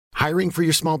Hiring for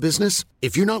your small business?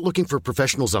 If you're not looking for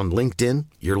professionals on LinkedIn,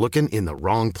 you're looking in the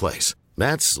wrong place.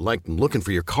 That's like looking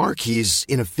for your car keys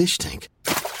in a fish tank.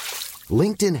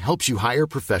 LinkedIn helps you hire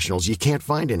professionals you can't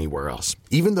find anywhere else,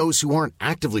 even those who aren't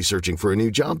actively searching for a new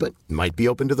job but might be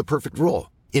open to the perfect role.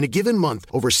 In a given month,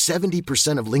 over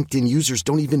 70% of LinkedIn users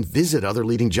don't even visit other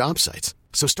leading job sites.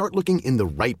 So start looking in the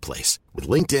right place. With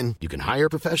LinkedIn, you can hire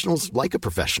professionals like a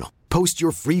professional. Post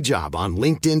your free job on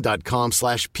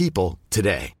linkedin.com/people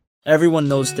today. Everyone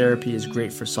knows therapy is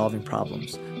great for solving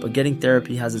problems, but getting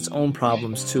therapy has its own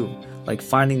problems too, like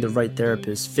finding the right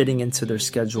therapist, fitting into their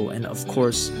schedule, and of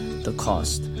course, the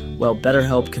cost. Well,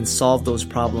 BetterHelp can solve those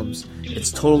problems. It's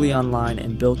totally online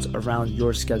and built around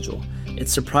your schedule.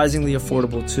 It's surprisingly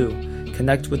affordable too.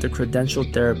 Connect with a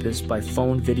credentialed therapist by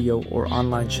phone, video, or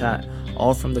online chat,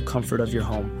 all from the comfort of your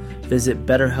home. Visit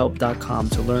BetterHelp.com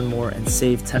to learn more and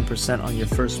save 10% on your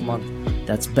first month.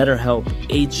 That's BetterHelp,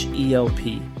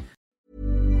 H-E-L-P.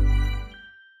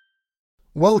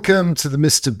 Welcome to the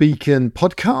Mr. Beacon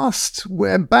podcast.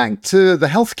 We're back to the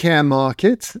healthcare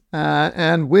market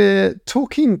and we're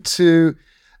talking to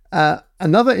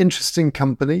another interesting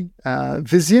company,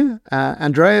 Vizzia,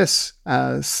 Andreas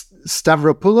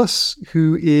Stavropoulos,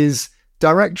 who is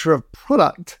Director of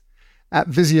Product at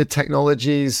Vizzia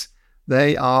Technologies.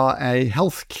 They are a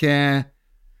healthcare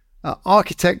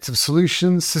architect of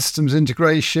solutions, systems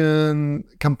integration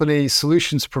company,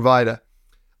 solutions provider.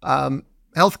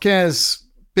 Healthcare's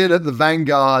been at the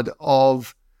vanguard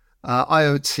of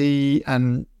IoT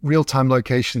and real-time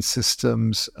location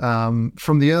systems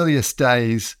from the earliest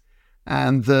days.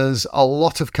 And there's a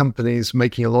lot of companies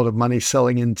making a lot of money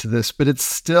selling into this, but it's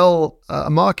still a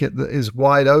market that is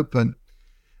wide open.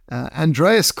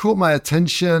 Andreas caught my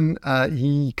attention.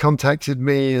 He contacted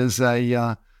me as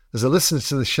a listener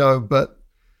to the show, but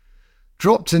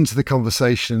dropped into the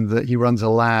conversation that he runs a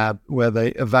lab where they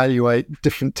evaluate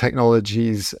different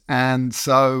technologies. And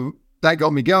so that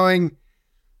got me going.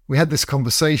 We had this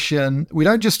conversation. We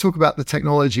don't just talk about the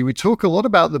technology. We talk a lot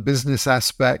about the business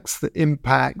aspects, the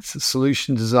impacts, the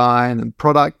solution design and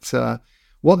product,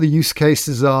 what the use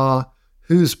cases are,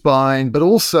 who's buying, but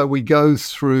also we go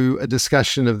through a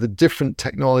discussion of the different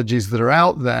technologies that are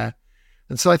out there.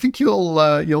 And so I think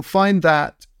you'll find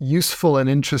that useful and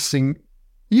interesting,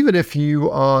 even if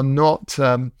you are not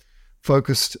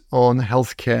focused on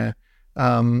healthcare.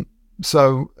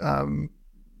 So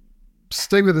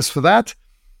stay with us for that.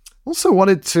 Also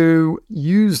wanted to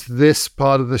use this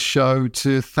part of the show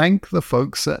to thank the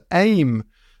folks at AIM.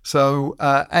 So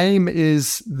AIM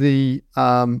is the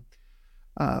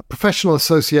Professional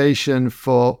Association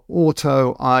for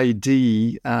Auto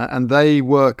ID, and they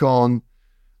work on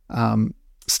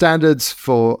standards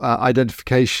for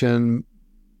identification,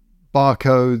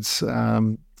 barcodes,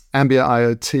 ambient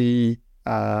IoT,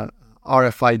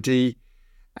 RFID.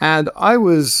 And I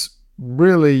was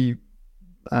really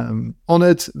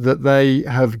honored that they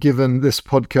have given this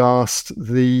podcast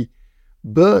the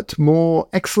Bert Moore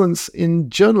Excellence in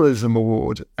Journalism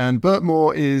Award. And Bert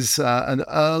Moore is an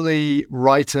early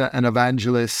writer and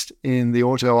evangelist in the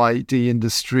auto ID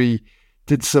industry,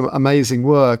 did some amazing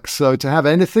work. So to have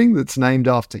anything that's named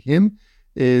after him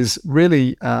is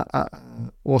really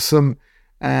awesome.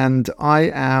 And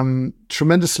I am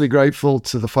tremendously grateful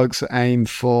to the folks at AIM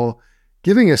for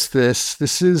giving us this.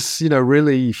 This is,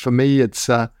 really for me, it's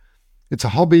a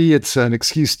hobby. It's an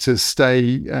excuse to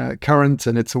stay current,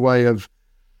 and it's a way of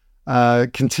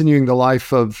continuing the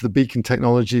life of the Beacon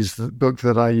Technologies, the book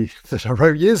that I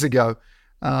wrote years ago.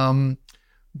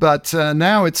 But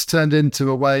now it's turned into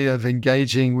a way of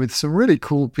engaging with some really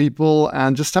cool people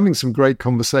and just having some great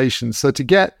conversations. So to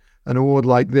get an award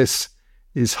like this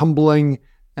is humbling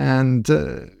and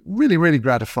really, really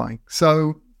gratifying.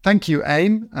 So thank you,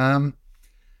 AIM.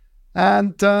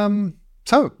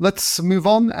 So let's move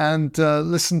on and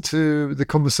listen to the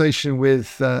conversation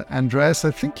with Andreas.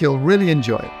 I think you'll really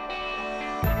enjoy it.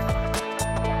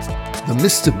 The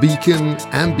Mr. Beacon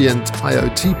Ambient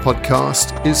IoT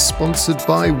podcast is sponsored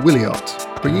by Williot,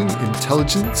 bringing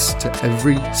intelligence to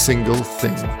every single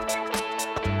thing.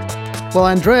 Well,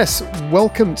 Andreas,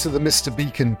 welcome to the Mr.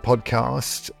 Beacon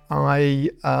podcast.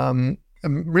 I am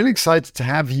really excited to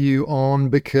have you on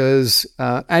because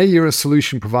A, you're a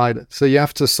solution provider, so you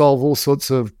have to solve all sorts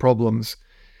of problems.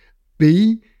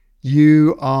 B,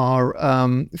 you are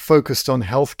focused on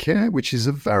healthcare, which is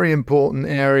a very important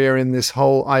area in this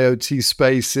whole IoT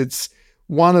space. It's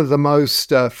one of the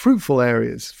most fruitful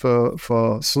areas for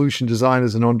solution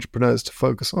designers and entrepreneurs to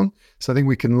focus on. So I think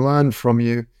we can learn from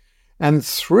you. And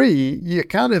 3, you're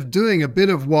kind of doing a bit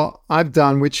of what I've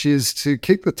done, which is to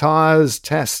kick the tires,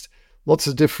 test lots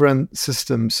of different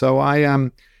systems. So I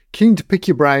am keen to pick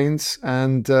your brains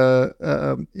and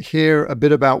hear a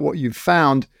bit about what you've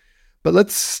found. But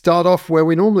let's start off where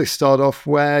we normally start off,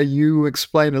 where you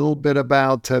explain a little bit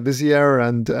about Vizzia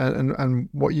and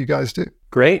what you guys do.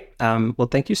 Great. Well,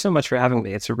 thank you so much for having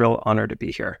me. It's a real honor to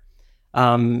be here.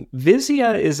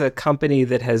 Vizzia is a company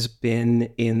that has been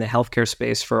in the healthcare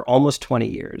space for almost 20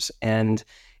 years. And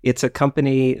it's a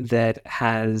company that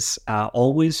has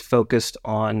always focused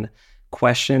on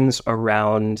questions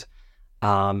around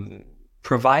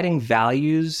providing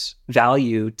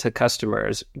value to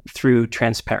customers through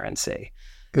transparency.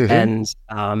 Mm-hmm.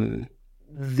 And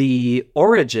the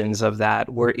origins of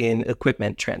that were in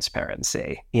equipment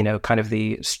transparency, kind of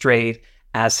the straight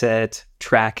asset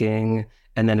tracking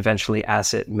and then eventually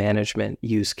asset management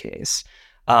use case.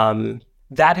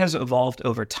 That has evolved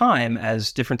over time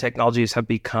as different technologies have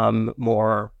become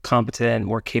more competent,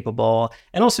 more capable,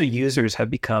 and also users have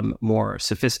become more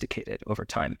sophisticated over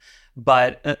time.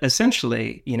 But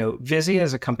essentially, Vizzia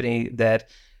is a company that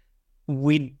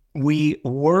we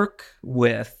work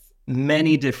with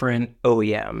many different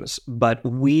OEMs, but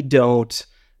we don't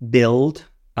build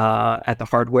at the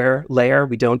hardware layer.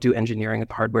 We don't do engineering at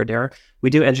the hardware layer. We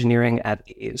do engineering at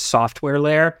the software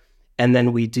layer, and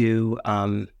then we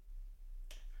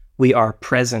are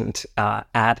present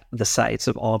at the sites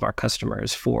of all of our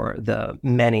customers for the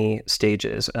many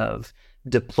stages of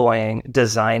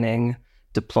designing,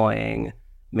 deploying,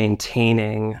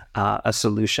 maintaining a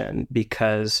solution.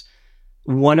 Because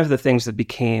one of the things that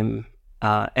became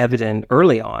evident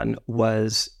early on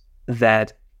was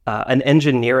that an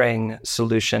engineering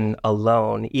solution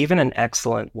alone, even an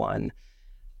excellent one,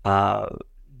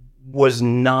 was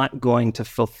not going to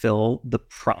fulfill the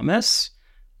promise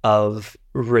of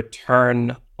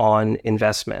return on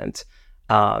investment.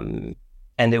 And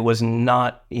it was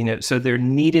not, so there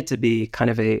needed to be kind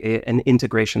of an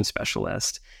integration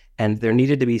specialist, and there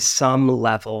needed to be some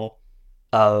level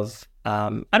of, I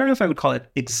don't know if I would call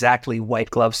it exactly white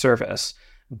glove service,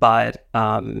 but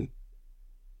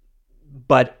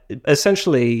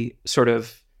essentially sort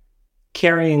of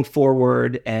carrying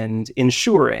forward and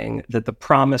ensuring that the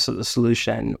promise of the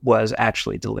solution was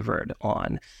actually delivered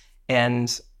on.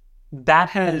 And that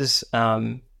has,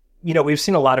 we've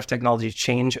seen a lot of technology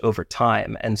change over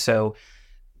time. And so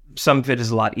some of it is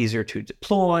a lot easier to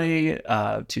deploy,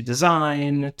 to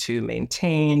design, to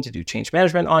maintain, to do change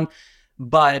management on.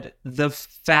 But the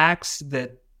facts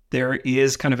that there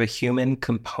is kind of a human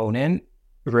component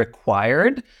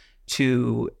required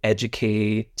to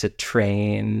educate, to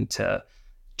train, to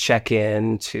check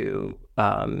in, to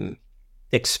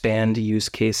expand use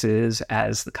cases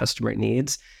as the customer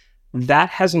needs, that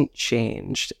hasn't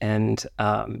changed. And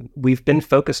we've been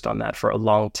focused on that for a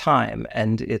long time.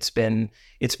 And it's been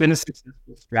a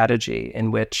successful strategy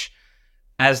in which,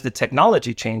 as the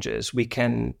technology changes, we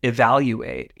can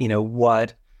evaluate,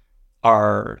 what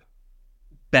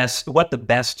the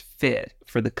best fit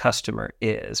for the customer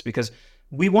is. Because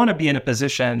we want to be in a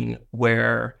position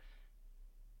where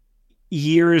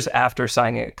years after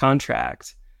signing a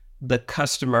contract, the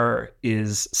customer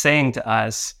is saying to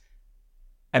us,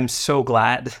 I'm so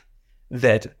glad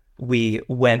that we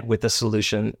went with the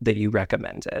solution that you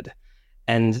recommended.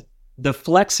 And the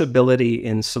flexibility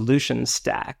in solution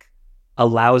stack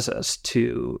allows us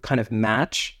to kind of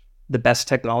match the best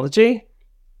technology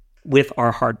with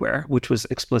our hardware, which was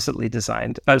explicitly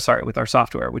designed, with our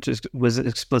software, which was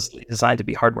explicitly designed to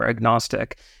be hardware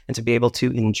agnostic and to be able to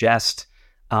ingest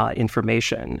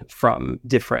information from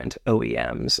different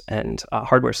OEMs and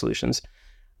hardware solutions.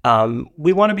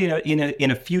 We want to be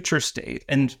in a future state,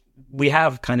 and we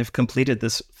have kind of completed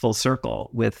this full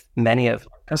circle with many of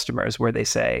our customers where they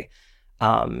say,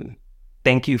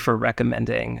 thank you for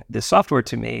recommending this software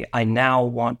to me. I now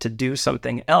want to do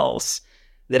something else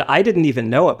that I didn't even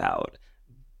know about,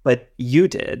 but you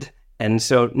did. And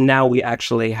so now we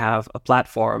actually have a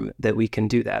platform that we can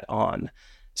do that on.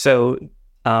 So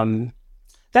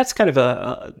that's kind of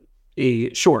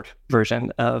a short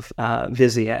version of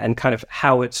Vizzia and kind of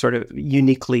how it sort of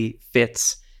uniquely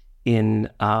fits in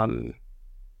and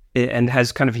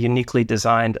has kind of uniquely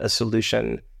designed a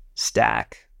solution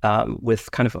stack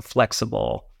with kind of a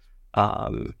flexible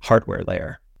hardware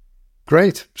layer.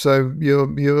 Great. So you're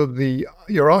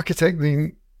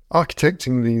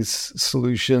architecting these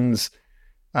solutions,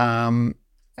 and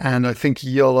I think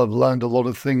you'll have learned a lot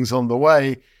of things on the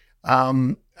way.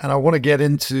 And I want to get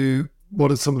into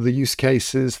what are some of the use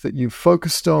cases that you've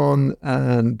focused on,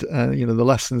 and the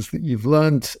lessons that you've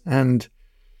learned, and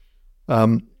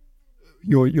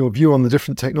your view on the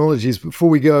different technologies. Before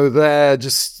we go there,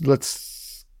 just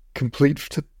let's complete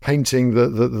painting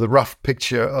the rough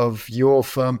picture of your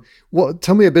firm.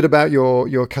 Tell me a bit about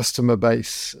your customer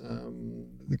base,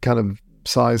 the kind of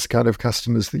size, kind of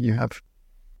customers that you have.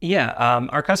 Yeah,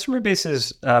 our customer base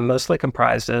is mostly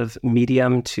comprised of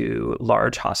medium to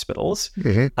large hospitals,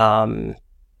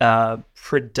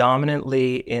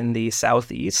 predominantly in the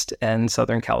Southeast and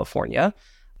Southern California.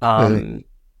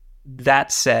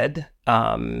 That said,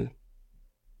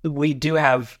 we do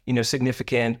have,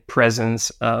 significant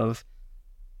presence of,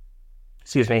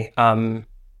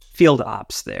 field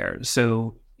ops there.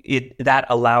 So that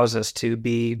allows us to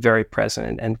be very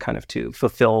present and kind of to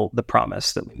fulfill the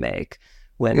promise that we make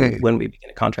when we begin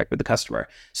a contract with the customer.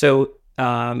 So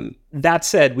that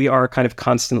said, we are kind of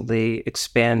constantly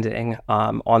expanding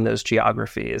on those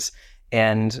geographies.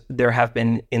 And there have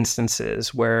been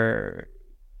instances where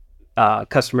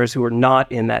customers who are not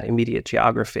in that immediate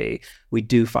geography, we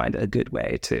do find a good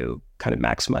way to kind of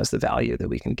maximize the value that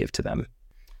we can give to them.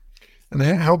 And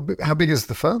how big is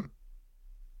the firm?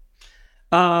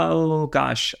 Oh,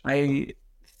 gosh. I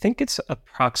think it's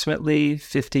approximately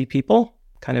 50 people,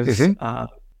 kind of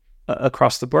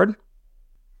across the board.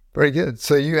 Very good.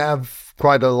 So you have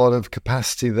quite a lot of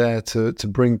capacity there to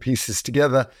bring pieces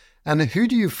together. And who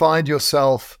do you find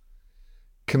yourself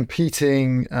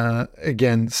competing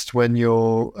against when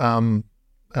you're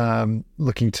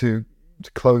looking to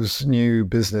close new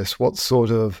business? What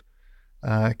sort of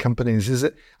companies is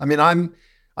it? I mean,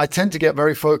 I tend to get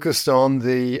very focused on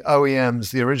the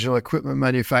OEMs, the original equipment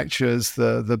manufacturers,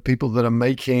 the people that are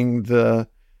making the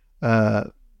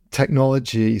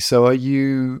technology. So are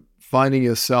you finding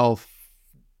yourself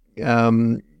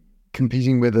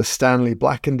competing with a Stanley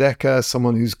Black & Decker,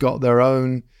 someone who's got their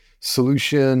own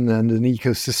solution and an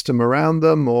ecosystem around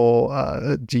them,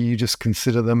 or do you just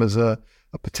consider them as a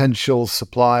potential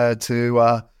supplier to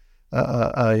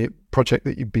a project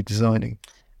that you'd be designing?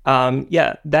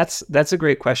 Yeah, that's a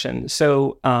great question.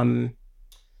 So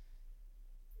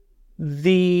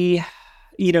depending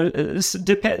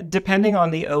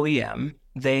on the OEM,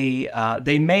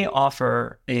 they may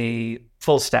offer a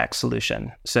full stack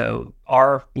solution. So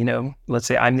let's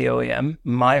say I'm the OEM,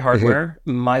 my hardware,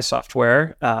 my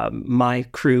software, my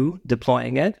crew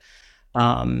deploying it.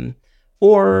 But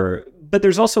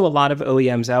there's also a lot of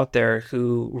OEMs out there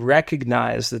who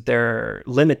recognize that there are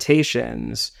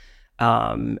limitations,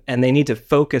 and they need to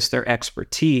focus their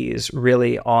expertise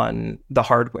really on the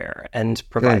hardware and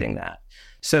providing that.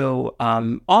 So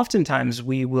oftentimes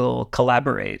we will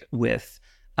collaborate with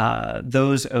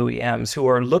those OEMs who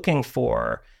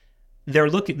are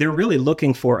they're really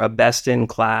looking for a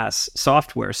best-in-class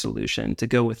software solution to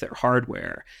go with their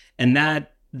hardware, and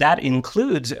that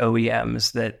includes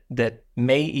OEMs that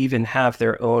may even have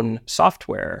their own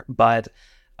software, but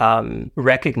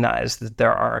recognize that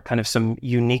there are kind of some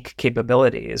unique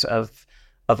capabilities of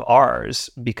ours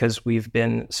because we've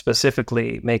been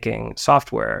specifically making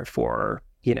software for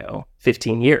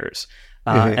 15 years,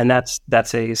 and that's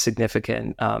a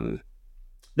significant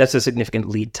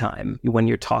lead time when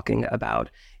you're talking about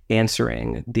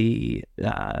answering the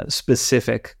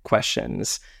specific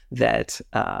questions that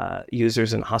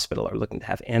users in a hospital are looking to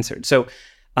have answered. So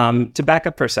to back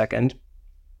up for a second,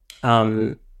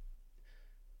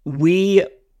 we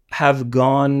have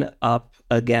gone up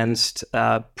against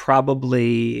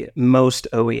probably most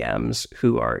OEMs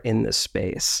who are in this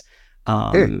space.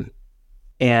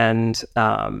 And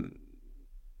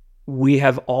we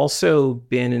have also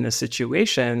been in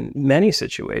many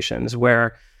situations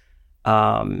where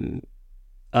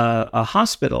a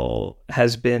hospital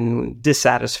has been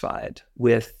dissatisfied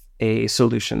with a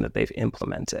solution that they've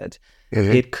implemented.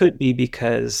 It could be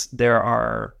because there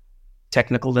are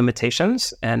technical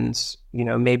limitations and,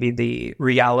 maybe the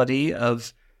reality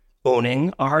of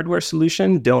owning a hardware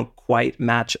solution don't quite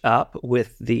match up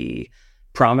with the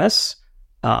promise.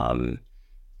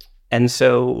 And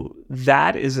so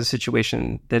that is a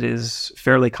situation that is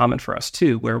fairly common for us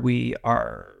too, where we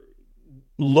are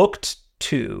looked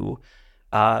to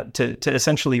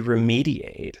essentially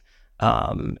remediate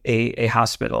a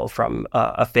hospital from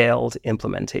a failed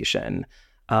implementation,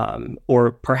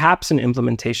 or perhaps an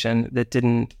implementation that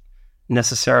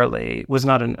was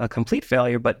not a complete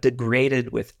failure, but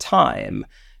degraded with time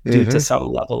due to some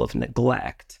level of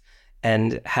neglect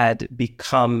and had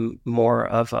become more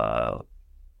of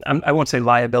I won't say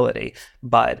liability,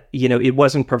 but it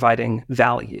wasn't providing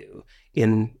value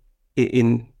in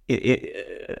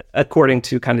according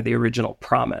to kind of the original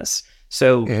promise.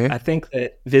 So I think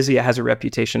that Vizzia has a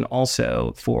reputation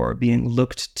also for being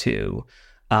looked to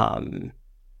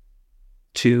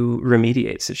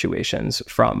remediate situations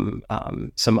from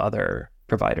some other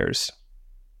providers.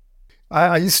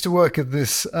 I used to work at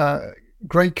this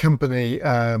great company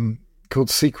called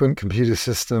Sequent Computer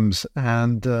Systems,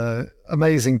 and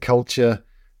amazing culture,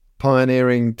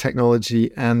 pioneering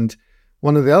technology. And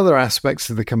one of the other aspects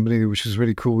of the company, which was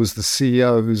really cool, was the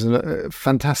CEO, who's a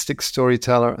fantastic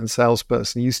storyteller and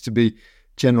salesperson. He used to be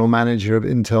general manager of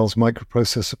Intel's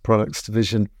microprocessor products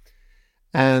division.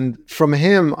 And from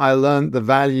him, I learned the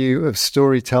value of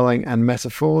storytelling and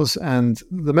metaphors. And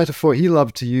the metaphor he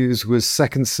loved to use was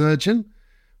second surgeon,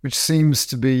 which seems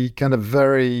to be kind of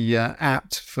very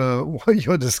apt for what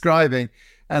you're describing.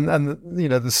 And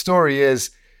the story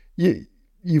is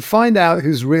you find out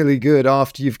who's really good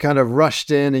after you've kind of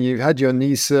rushed in and you've had your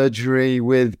knee surgery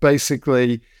with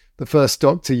basically the first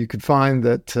doctor you could find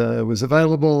that was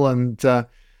available. And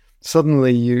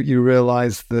suddenly you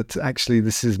realize that actually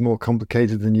this is more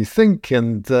complicated than you think,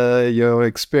 and you're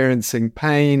experiencing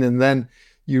pain. And then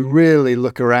you really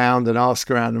look around and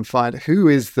ask around and find who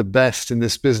is the best in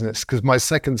this business, because my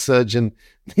second surgeon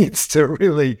needs to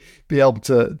really be able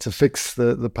to fix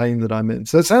the pain that I'm in.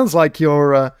 So it sounds like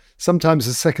you're sometimes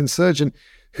a second surgeon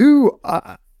who,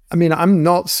 I'm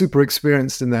not super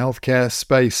experienced in the healthcare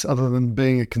space other than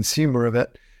being a consumer of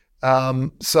it.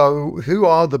 So who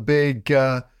are the big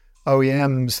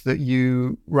OEMs that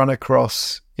you run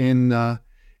across in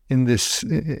this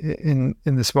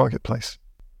marketplace?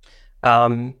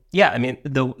 The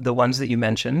ones that you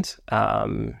mentioned,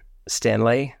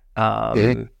 Stanley,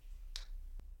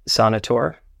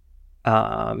 Sonator,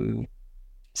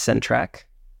 Centrec.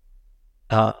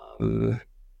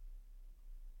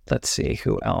 Let's see,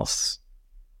 who else?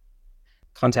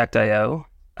 Contact.io.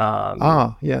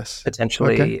 Yes.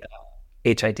 Potentially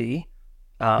HID.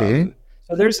 So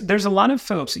there's a lot of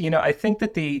folks. I think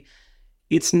that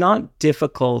it's not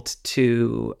difficult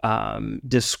to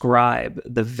describe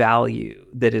the value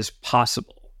that is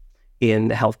possible in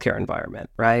the healthcare environment,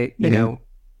 right?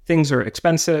 Things are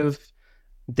expensive,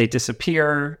 they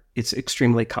disappear, it's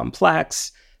extremely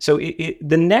complex. So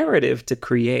the narrative to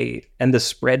create and the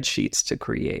spreadsheets to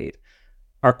create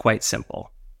are quite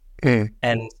simple.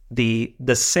 And the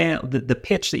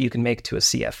pitch that you can make to a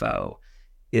CFO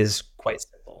is quite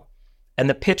simple. And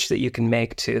the pitch that you can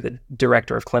make to the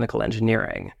director of clinical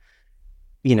engineering,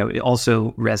 it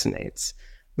also resonates.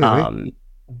 Mm-hmm.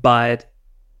 But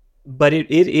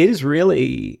it is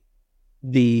really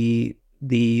the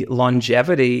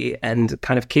longevity and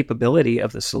kind of capability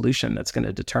of the solution that's going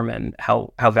to determine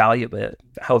how valuable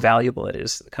it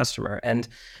is to the customer. And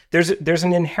there's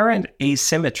an inherent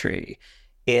asymmetry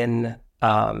in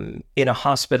a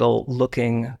hospital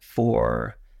looking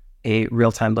for a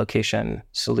real-time location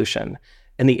solution.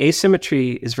 And the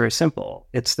asymmetry is very simple.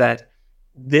 It's that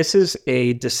this is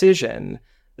a decision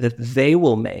that they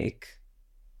will make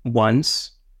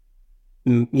once,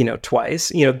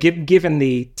 twice, given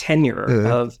the tenure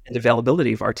of and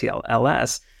availability of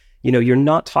RTLS, you're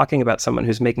not talking about someone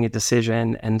who's making a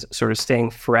decision and sort of staying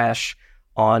fresh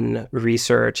on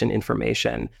research and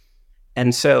information.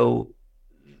 And so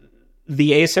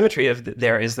the asymmetry of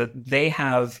there is that they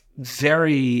have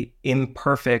very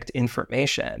imperfect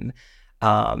information,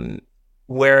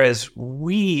 whereas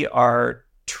we are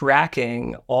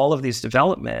tracking all of these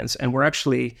developments, and we're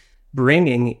actually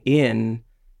bringing in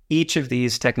each of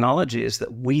these technologies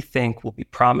that we think will be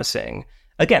promising,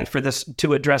 again, for this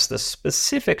to address the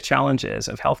specific challenges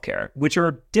of healthcare, which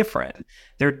are different.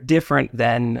 They're different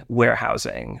than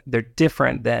warehousing. They're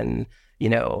different than,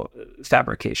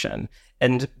 fabrication.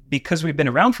 And because we've been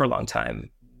around for a long time,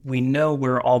 we know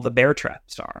where all the bear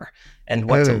traps are and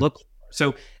what to look for.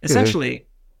 So essentially,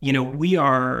 we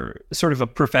are sort of a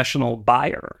professional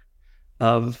buyer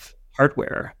of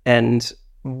hardware, and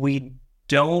we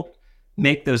don't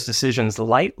make those decisions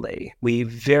lightly. We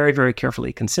very, very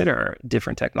carefully consider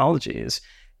different technologies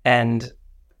and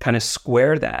kind of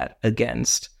square that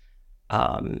against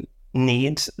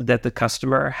needs that the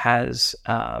customer has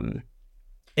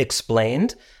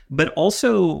explained. But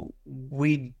also,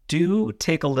 we do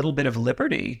take a little bit of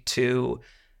liberty to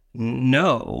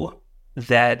know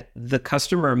that the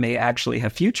customer may actually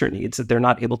have future needs that they're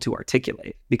not able to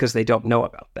articulate because they don't know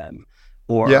about them,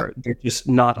 or they're just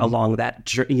not along that,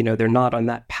 they're not on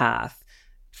that path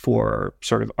for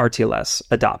sort of RTLS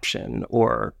adoption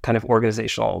or kind of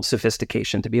organizational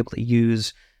sophistication to be able to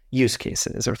use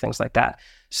cases or things like that.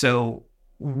 So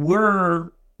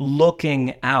we're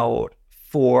looking out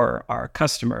for our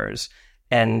customers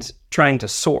and trying to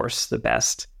source the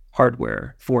best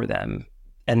hardware for them.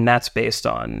 And that's based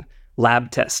on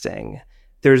lab testing.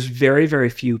 There's very, very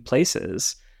few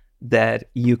places that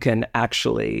you can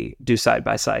actually do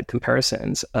side-by-side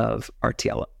comparisons of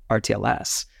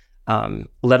RTLS,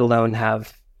 let alone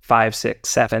have 5, 6,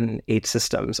 7, 8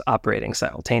 systems operating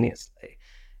simultaneously.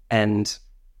 And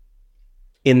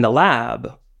in the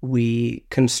lab, we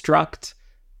construct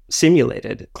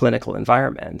simulated clinical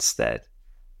environments that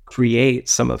create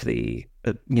some of the,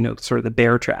 sort of the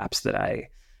bear traps that I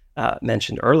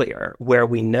mentioned earlier, where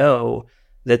we know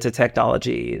that the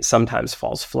technology sometimes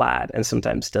falls flat and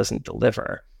sometimes doesn't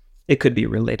deliver. It could be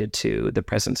related to the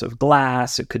presence of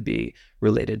glass. It could be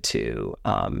related to,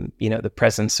 the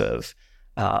presence of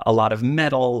a lot of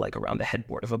metal, like around the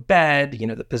headboard of a bed,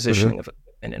 the positioning of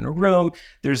equipment in a room.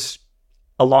 There's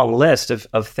a long list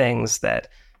of things that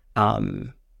a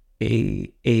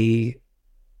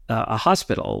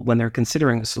hospital, when they're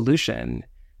considering a solution,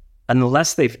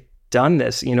 unless they've done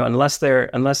this, unless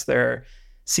their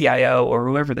CIO or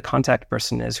whoever the contact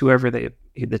person is, whoever the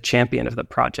champion of the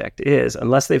project is,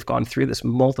 unless they've gone through this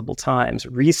multiple times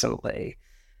recently,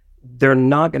 they're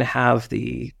not going to have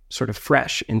the sort of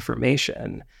fresh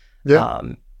information. Yeah.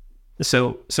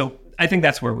 So I think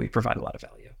that's where we provide a lot of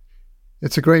value.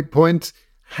 It's a great point.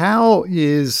 How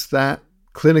is that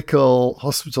clinical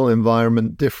hospital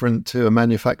environment different to a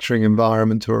manufacturing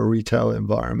environment or a retail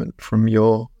environment from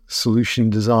your solution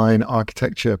design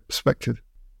architecture perspective?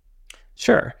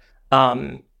 Sure.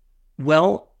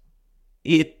 Well,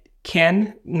 it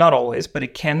can, not always, but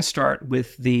it can start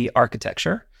with the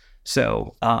architecture.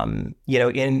 So, in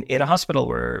a hospital,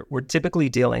 we're typically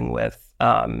dealing with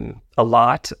a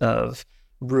lot of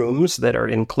rooms that are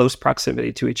in close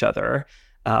proximity to each other,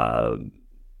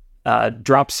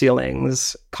 drop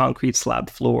ceilings, concrete slab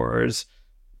floors,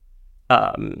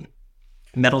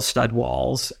 metal stud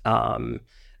walls,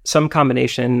 some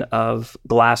combination of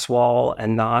glass wall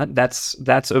and not. That's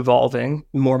evolving.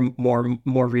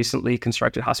 More recently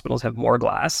constructed hospitals have more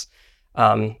glass,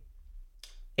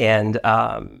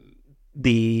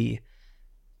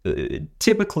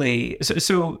 typically,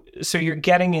 so you're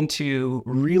getting into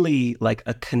really like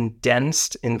a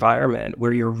condensed environment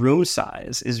where your room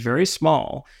size is very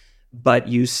small, but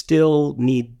you still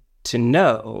need to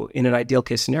know, in an ideal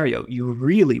case scenario, you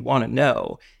really want to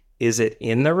know, is it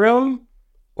in the room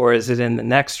or is it in the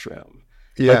next room?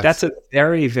 Yes. Like, that's a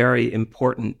very, very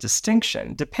important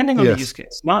distinction, depending on the use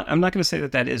case. I'm not going to say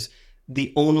that is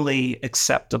the only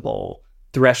acceptable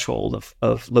threshold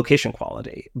of location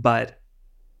quality, but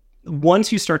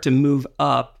once you start to move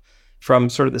up from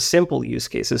sort of the simple use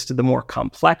cases to the more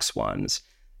complex ones,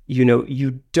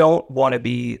 you don't want to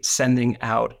be sending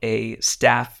out a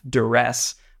staff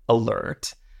duress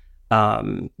alert,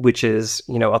 which is,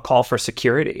 a call for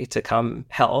security to come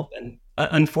help. And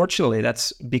unfortunately,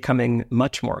 that's becoming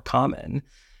much more common.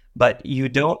 But you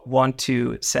don't want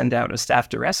to send out a staff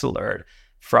duress alert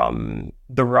from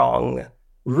the wrong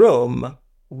room,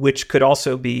 which could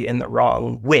also be in the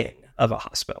wrong wing of a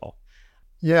hospital.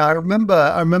 Yeah, I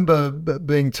remember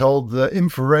being told that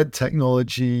infrared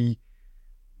technology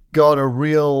got a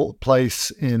real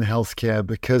place in healthcare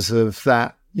because of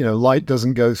that. Light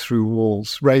doesn't go through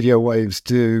walls, radio waves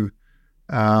do,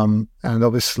 and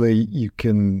obviously you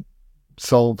can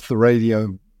solve the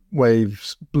radio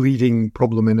waves bleeding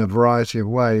problem in a variety of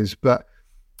ways. But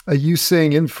are you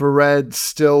seeing infrared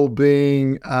still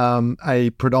being a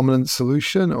predominant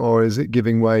solution, or is it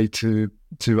giving way to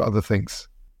other things?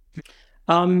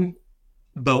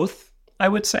 Both, I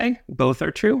would say. Both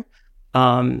are true.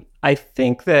 I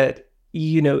think that,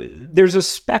 there's a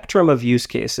spectrum of use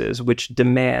cases which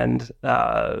demand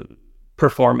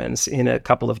performance in a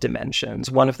couple of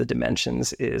dimensions. One of the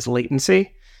dimensions is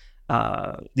latency.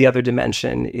 The other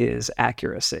dimension is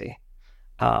accuracy.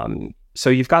 So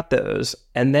you've got those.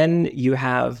 And then you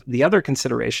have the other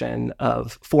consideration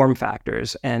of form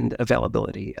factors and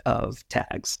availability of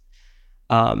tags,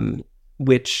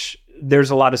 which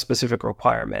there's a lot of specific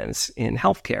requirements in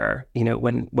healthcare.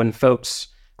 When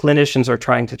clinicians are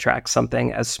trying to track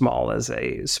something as small as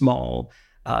a small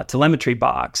telemetry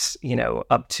box,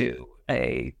 up to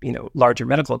a, larger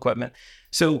medical equipment.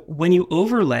 So when you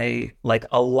overlay like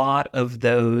a lot of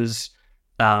those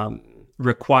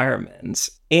requirements,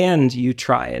 and you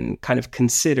try and kind of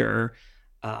consider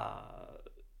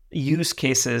use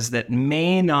cases that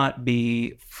may not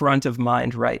be front of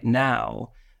mind right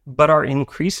now, but are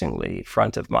increasingly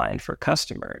front of mind for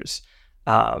customers,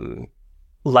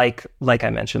 like I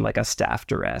mentioned, like a staff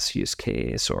duress use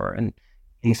case, or an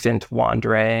infant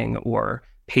wandering, or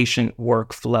patient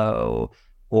workflow,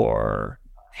 or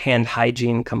hand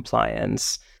hygiene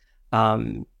compliance.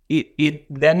 It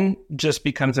then just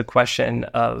becomes a question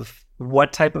of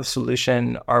what type of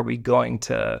solution are we going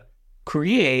to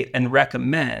create and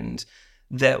recommend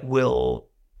that will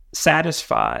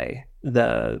satisfy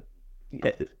that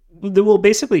will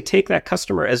basically take that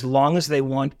customer as long as they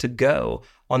want to go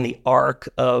on the arc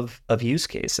of use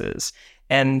cases.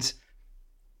 And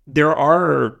there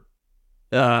are,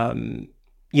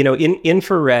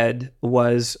 infrared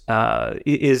is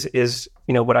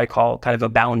what I call kind of a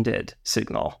bounded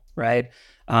signal, right?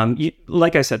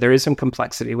 Like I said, there is some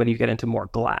complexity when you get into more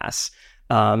glass.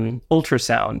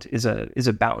 Ultrasound is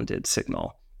a bounded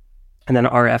signal, and then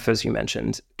RF, as you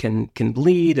mentioned, can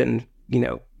bleed and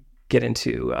get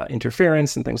into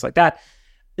interference and things like that.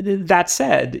 That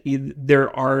said,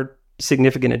 there are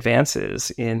significant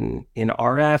advances in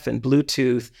RF and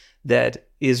Bluetooth that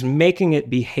is making it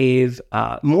behave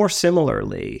more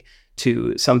similarly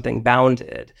to something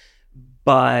bounded,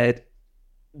 but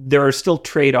there are still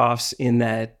trade-offs in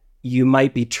that you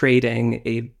might be trading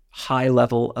a high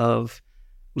level of,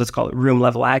 let's call it room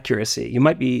level accuracy. You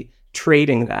might be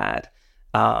trading that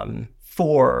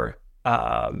for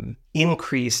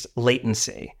increased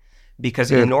latency,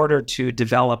 because in order to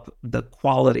develop the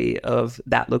quality of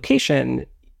that location,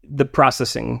 the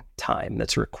processing time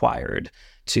that's required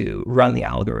to run the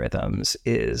algorithms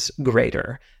is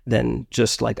greater than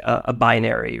just like a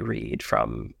binary read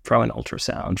from an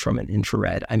ultrasound, from an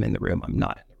infrared. I'm in the room, I'm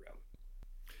not in the room.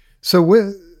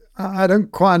 So I don't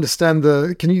quite understand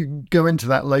can you go into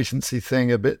that latency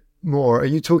thing a bit more? Are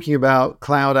you talking about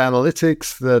cloud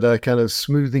analytics that are kind of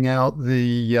smoothing out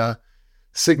the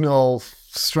signal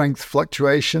strength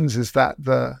fluctuations? Is that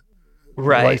the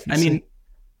right? latency? I mean,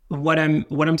 what I'm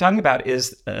talking about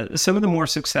is some of the more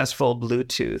successful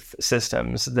Bluetooth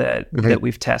systems that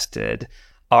we've tested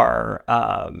are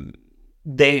I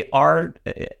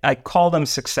call them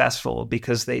successful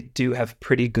because they do have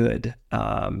pretty good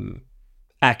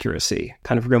accuracy,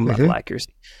 kind of room level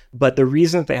accuracy. But the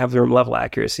reason that they have the room level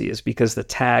accuracy is because the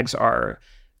tags are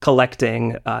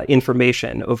collecting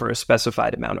information over a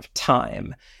specified amount of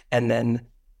time, and then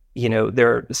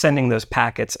they're sending those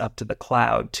packets up to the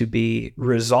cloud to be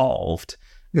resolved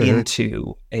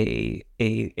into a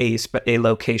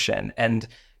location, and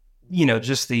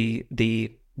just the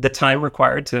time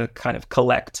required to kind of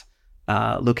collect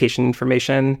location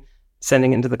information,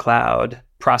 sending into the cloud,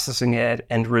 processing it,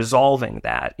 and resolving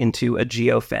that into a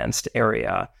geofenced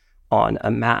area on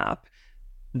a map.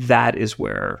 That is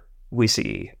where we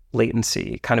see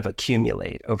latency kind of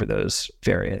accumulate over those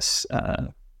various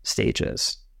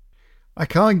stages. I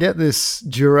can't get this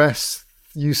duress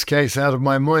use case out of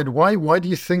my mind. Why do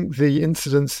you think the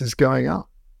incidence is going up?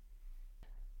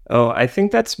 Oh, I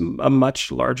think that's a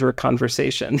much larger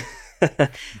conversation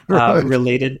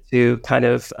related to kind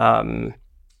of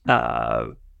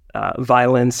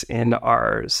violence in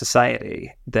our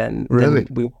society than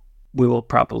we will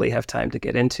probably have time to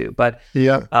get into. But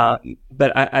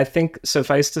but I think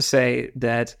suffice to say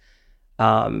that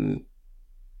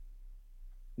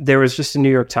there was just a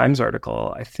New York Times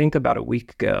article, I think about a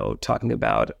week ago, talking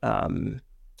about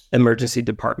emergency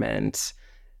departments,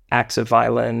 acts of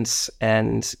violence,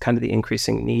 and kind of the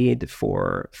increasing need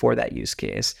for that use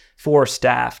case, for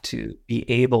staff to be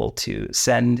able to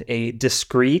send a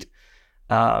discrete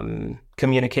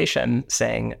communication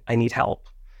saying, I need help.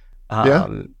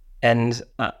 And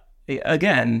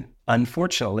again,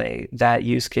 unfortunately, that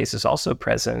use case is also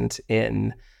present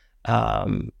in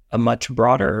a much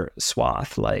broader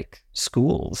swath, like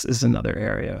schools is another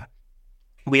area.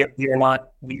 We are not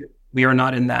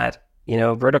in that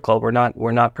vertical.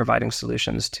 We're not providing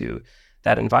solutions to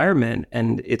that environment,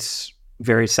 and it's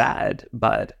very sad,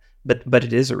 but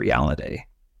it is a reality.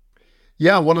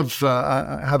 Yeah,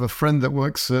 I have a friend that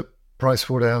works at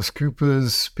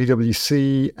PricewaterhouseCoopers,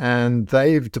 PwC, and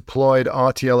they've deployed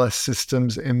RTLS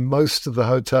systems in most of the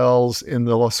hotels in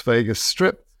the Las Vegas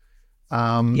Strip.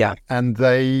 And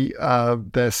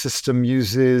their system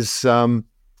uses a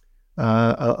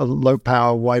low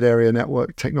power wide area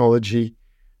network technology,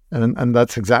 and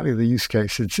that's exactly the use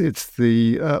case. It's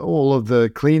the all of the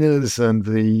cleaners and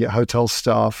the hotel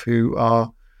staff who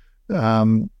are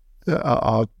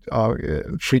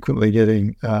frequently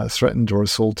getting threatened or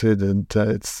assaulted, and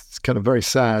it's kind of very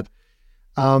sad.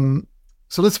 So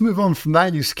let's move on from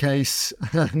that use case,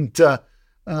 and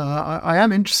I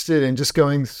am interested in just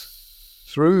going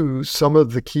through some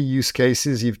of the key use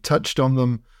cases. You've touched on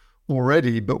them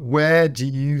already, but where do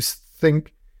you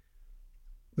think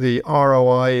the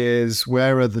ROI is?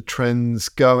 Where are the trends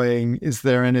going? Is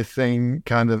there anything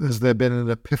has there been an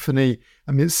epiphany?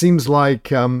 I mean, it seems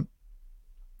like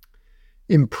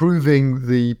improving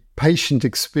the patient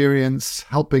experience,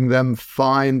 helping them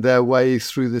find their way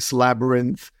through this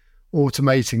labyrinth,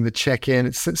 automating the check-in.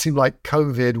 It seemed like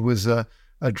COVID was a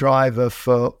driver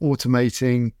for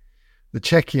automating the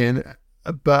check-in,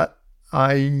 but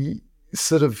I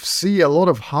sort of see a lot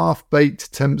of half-baked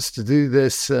attempts to do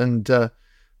this, and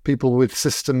people with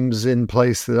systems in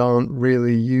place that aren't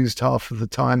really used half of the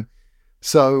time.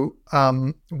 So,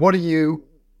 what are you?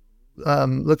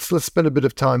 Let's spend a bit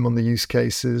of time on the use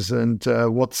cases and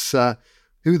what's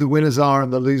who the winners are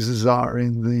and the losers are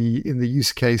in the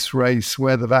use case race,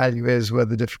 where the value is, where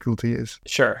the difficulty is.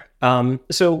 Sure.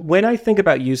 So when I think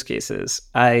about use cases,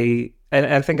 I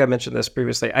think I mentioned this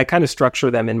previously, I kind of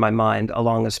structure them in my mind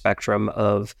along a spectrum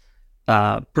of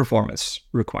performance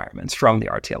requirements from the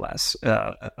RTLS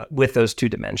with those two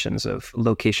dimensions of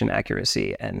location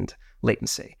accuracy and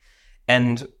latency.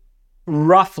 And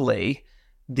roughly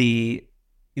the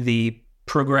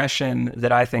progression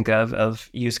that I think of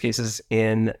use cases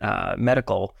in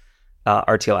medical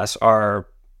RTLS are,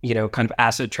 kind of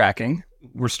asset tracking.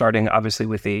 We're starting obviously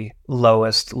with the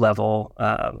lowest level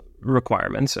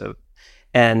requirements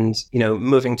and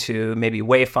moving to maybe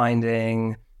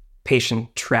wayfinding,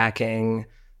 patient tracking,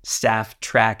 staff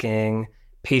tracking,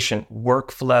 patient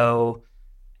workflow,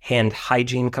 hand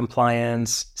hygiene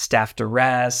compliance, staff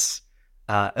duress,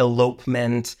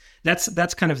 elopement.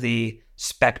 That's kind of the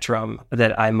spectrum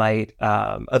that I might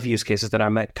of use cases that I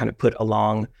might kind of put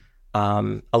along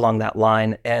that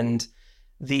line. And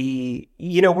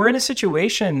we're in a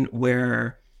situation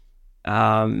where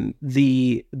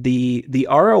the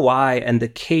ROI and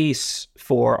the case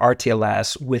for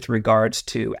RTLS with regards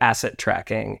to asset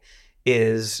tracking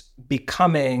is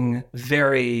becoming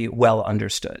very well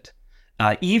understood.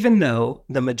 Even though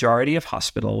the majority of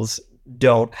hospitals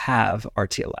don't have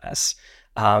RTLS,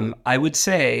 I would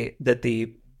say that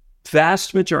the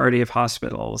vast majority of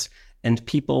hospitals and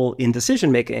people in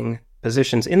decision-making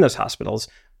positions in those hospitals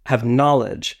have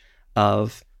knowledge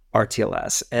of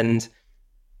RTLS, and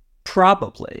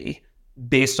probably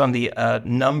based on the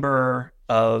number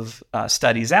of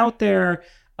studies out there,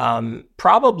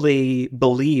 probably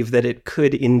believe that it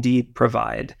could indeed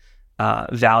provide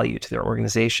value to their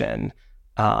organization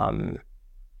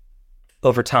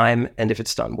over time, and if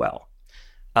it's done well.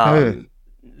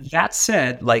 That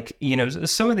said,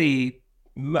 some of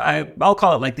I'll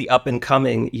call it like the up and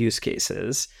coming use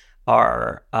cases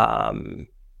are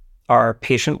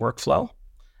patient workflow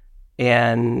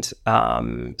and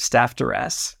staff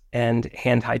duress and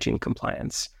hand hygiene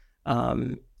compliance.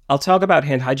 I'll talk about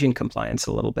hand hygiene compliance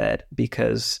a little bit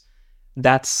because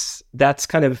that's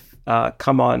kind of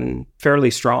come on fairly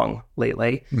strong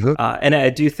lately. Mm-hmm. And I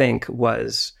do think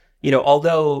was,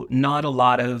 although not a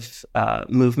lot of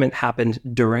movement happened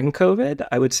during COVID,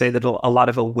 I would say that a lot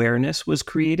of awareness was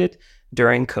created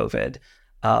during COVID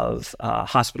of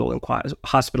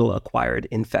hospital-acquired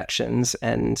infections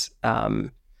and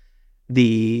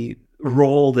the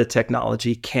role that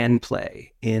technology can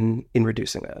play in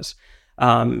reducing those.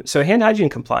 So hand hygiene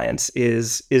compliance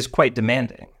is quite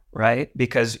demanding, right?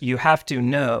 Because you have to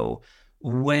know,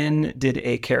 when did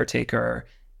a caretaker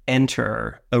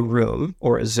enter a room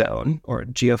or a zone or a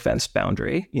geofenced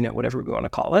boundary, whatever we want to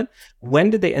call it. When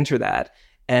did they enter that?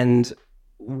 And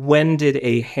when did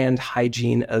a hand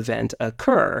hygiene event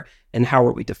occur? And how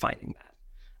are we defining that?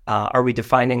 Are we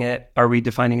defining it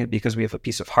because we have a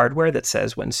piece of hardware that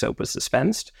says when soap was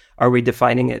dispensed? Are we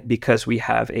defining it because we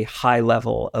have a high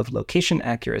level of location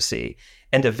accuracy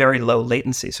and a very low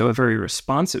latency, so a very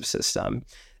responsive system,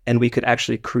 and we could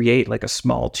actually create like a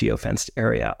small geofenced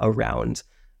area around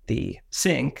the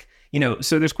sink?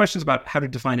 So there's questions about how to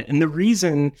define it. And the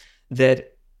reason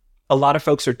that a lot of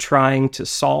folks are trying to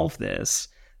solve this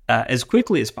as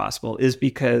quickly as possible is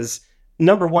because,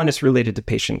 number one, it's related to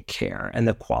patient care and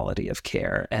the quality of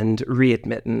care and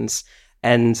readmittance.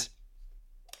 And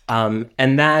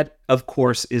that, of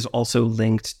course, is also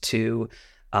linked to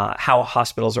how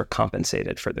hospitals are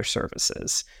compensated for their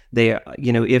services. They,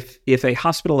 if a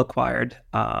hospital-acquired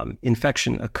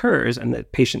infection occurs and the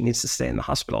patient needs to stay in the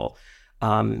hospital,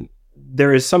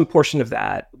 there is some portion of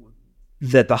that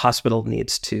the hospital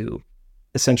needs to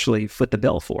essentially foot the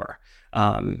bill for.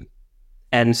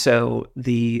 And so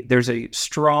there's a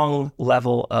strong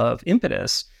level of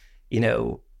impetus,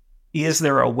 is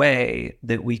there a way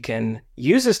that we can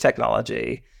use this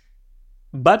technology,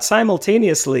 but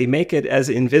simultaneously make it as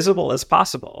invisible as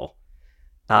possible?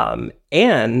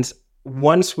 And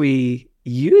once we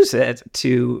use it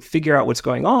to figure out what's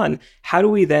going on, how do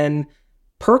we then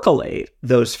percolate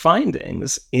those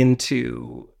findings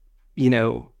into,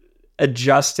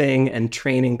 adjusting and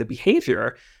training the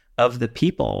behavior of the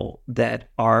people that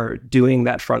are doing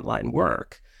that frontline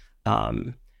work?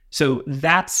 So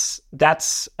that's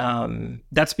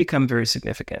become very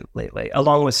significant lately,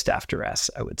 along with staff duress,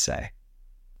 I would say.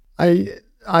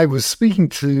 I was speaking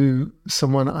to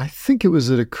someone, I think it was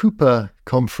at a Cooper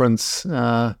conference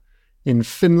in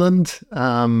Finland,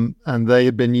 and they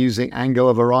had been using angle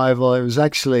of arrival. It was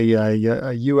actually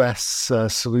a US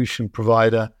solution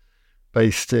provider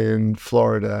based in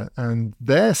Florida, and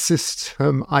their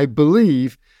system, I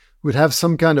believe, would have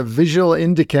some kind of visual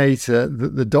indicator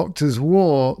that the doctors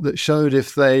wore that showed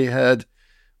if they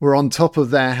were on top of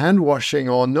their hand washing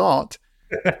or not.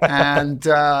 And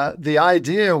the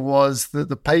idea was that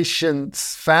the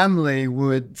patient's family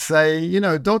would say,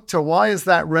 doctor, why is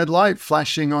that red light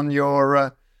flashing on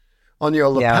your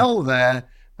lapel there?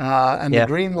 And the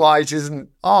green light isn't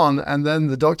on. And then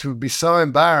the doctor would be so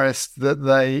embarrassed that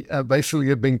they basically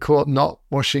had been caught not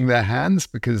washing their hands,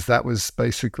 because that was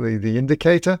basically the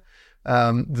indicator,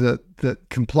 that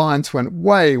compliance went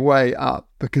way, way up,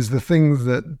 because the thing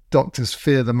that doctors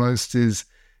fear the most is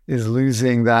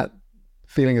losing that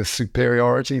feeling of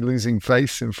superiority, losing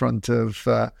face in front of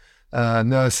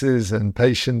nurses and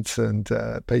patients and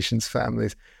patients'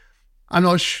 families. I'm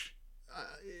not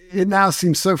it now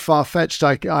seems so far-fetched.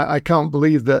 I can't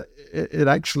believe that it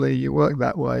actually worked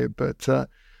that way. But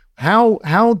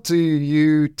how do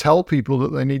you tell people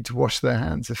that they need to wash their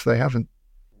hands if they haven't?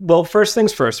 Well, first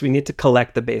things first, we need to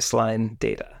collect the baseline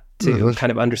data to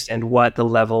kind of understand what the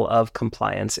level of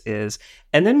compliance is.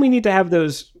 And then we need to have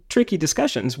those tricky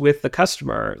discussions with the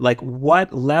customer, like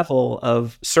what level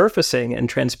of surfacing and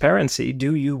transparency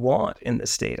do you want in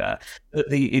this data?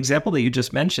 The example that you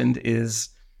just mentioned is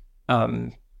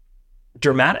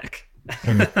dramatic.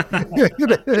 I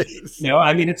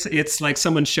mean, it's like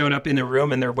someone showed up in a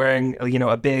room and they're wearing,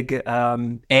 a big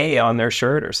A on their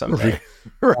shirt or something.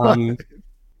 Right.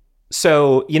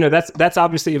 So, that's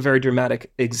obviously a very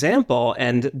dramatic example.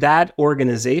 And that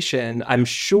organization, I'm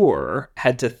sure,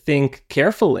 had to think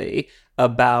carefully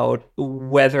about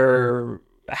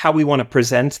how we want to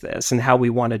present this and how we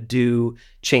want to do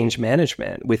change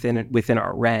management within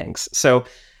our ranks. So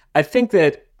I think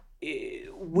that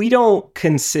we don't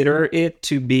consider it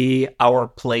to be our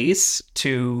place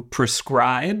to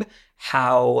prescribe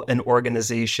how an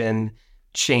organization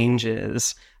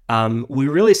changes. We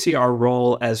really see our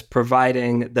role as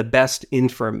providing the best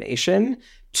information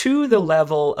to the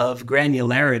level of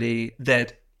granularity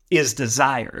that is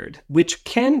desired, which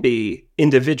can be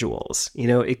individuals.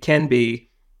 It can be,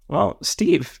 well,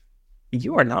 Steve,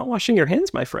 you are not washing your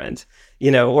hands, my friend,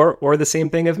 or the same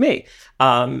thing of me.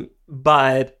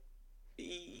 But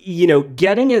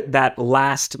getting it that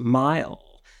last mile.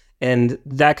 And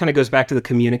that kind of goes back to the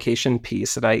communication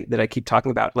piece that I keep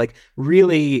talking about, like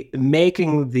really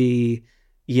making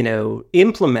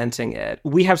implementing it.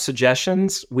 We have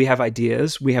suggestions, we have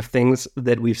ideas, we have things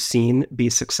that we've seen be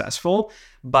successful,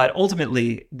 but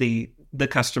ultimately the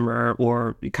customer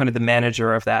or kind of the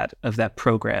manager of that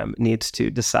program needs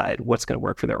to decide what's going to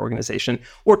work for their organization,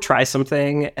 or try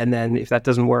something, and then if that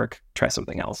doesn't work, try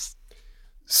something else.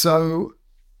 So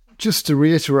just to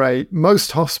reiterate,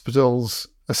 most hospitals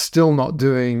are still not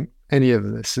doing any of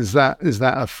this. Is that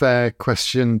a fair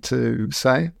question to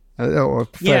say? Or a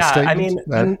fair statement?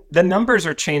 I mean, the numbers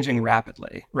are changing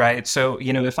rapidly, right? So,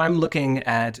 if I'm looking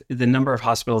at the number of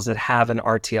hospitals that have an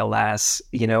RTLS,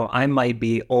 I might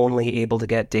be only able to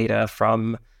get data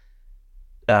from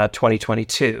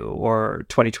 2022 or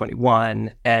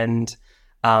 2021. And,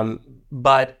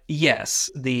 but yes,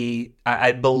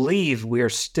 I believe we're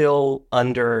still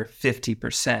under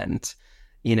 50%,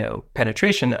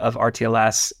 penetration of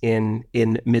RTLS in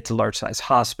mid to large size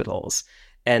hospitals.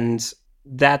 And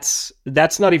that's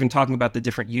not even talking about the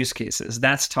different use cases.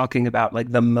 That's talking about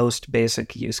like the most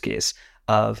basic use case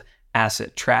of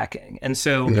asset tracking. And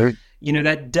so,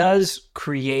 that does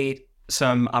create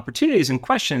some opportunities and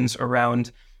questions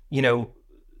around,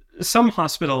 some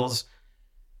hospitals,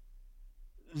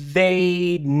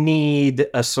 they need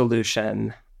a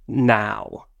solution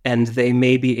now, and they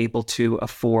may be able to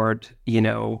afford,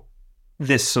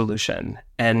 this solution,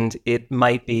 and it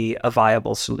might be a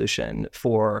viable solution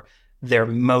for their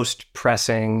most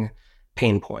pressing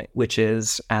pain point, which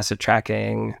is asset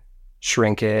tracking,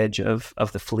 shrinkage of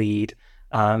the fleet,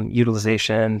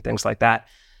 utilization, things like that.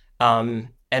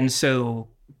 And so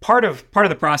part of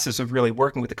the process of really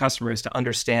working with the customer is to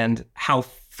understand how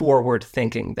forward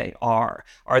thinking they are.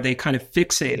 Are they kind of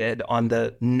fixated on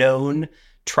the known,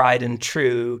 tried and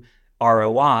true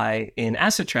ROI in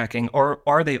asset tracking, or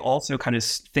are they also kind of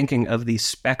thinking of the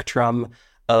spectrum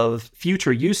of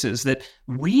future uses that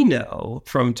we know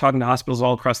from talking to hospitals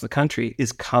all across the country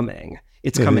is coming?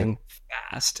 It's coming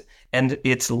fast, and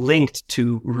it's linked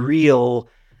to real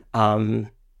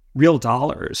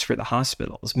dollars for the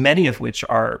hospitals, many of which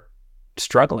are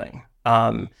struggling.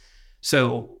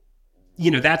 So,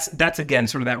 that's again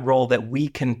sort of that role that we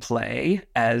can play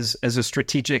as a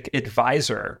strategic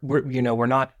advisor. We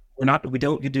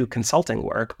don't do consulting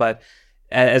work, but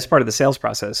as part of the sales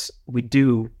process, we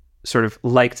do sort of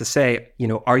like to say,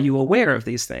 are you aware of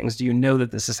these things? Do you know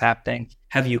that this is happening?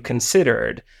 Have you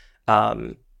considered?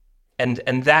 And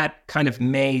that kind of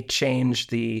may change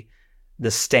the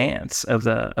stance of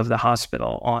the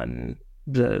hospital on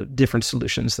the different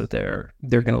solutions that they're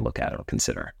going to look at or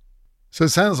consider. So it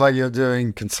sounds like you're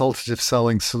doing consultative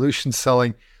selling, solution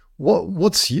selling.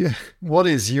 What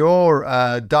is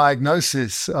your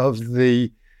diagnosis of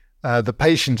the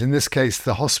patient, in this case,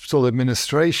 the hospital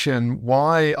administration?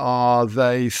 Why are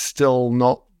they still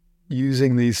not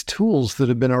using these tools that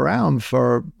have been around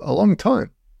for a long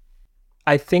time?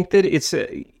 I think that it's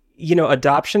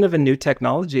adoption of a new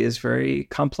technology is very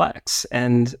complex,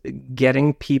 and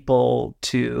getting people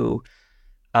to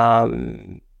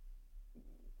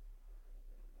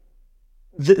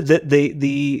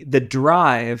the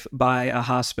drive by a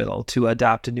hospital to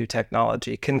adopt a new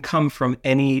technology can come from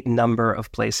any number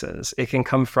of places. It can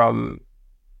come from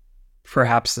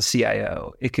perhaps the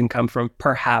CIO. It can come from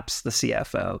perhaps the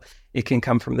CFO. It can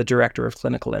come from the director of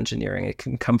clinical engineering. It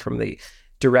can come from the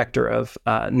director of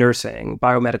nursing,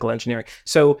 biomedical engineering.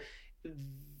 So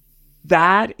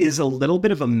that is a little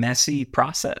bit of a messy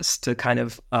process to kind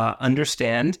of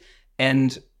understand.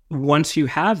 And once you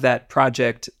have that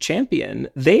project champion,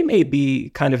 they may be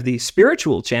kind of the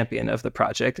spiritual champion of the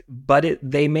project, but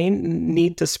they may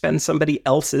need to spend somebody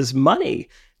else's money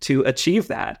to achieve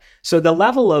that. So the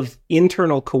level of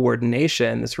internal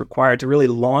coordination that's required to really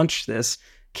launch this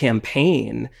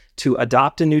campaign to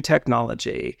adopt a new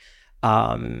technology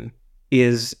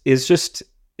is just,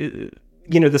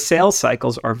 the sales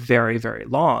cycles are very, very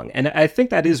long. And I think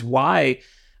that is why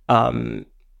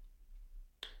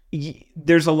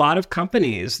there's a lot of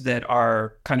companies that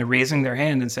are kind of raising their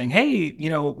hand and saying, hey,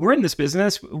 we're in this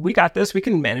business. We got this. We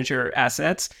can manage your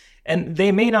assets. And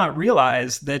they may not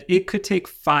realize that it could take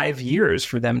 5 years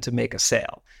for them to make a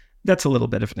sale. That's a little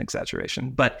bit of an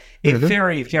exaggeration, but a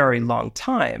very, very long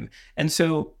time. And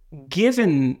so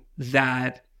given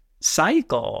that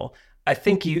cycle, I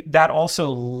think that also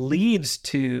leads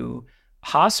to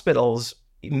hospitals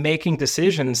making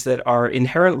decisions that are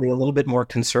inherently a little bit more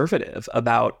conservative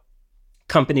about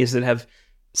companies that have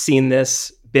seen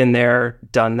this, been there,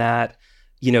 done that,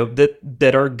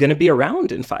 that are going to be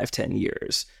around in 5-10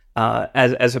 years,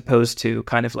 as opposed to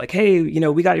kind of like, hey,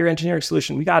 we got your engineering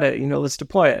solution, we got it, let's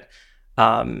deploy it.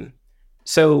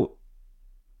 So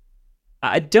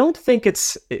I don't think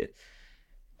it's,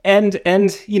 and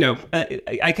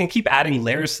I can keep adding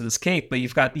layers to this cake, but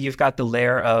you've got the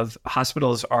layer of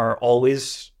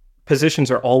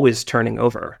positions are always turning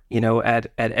over,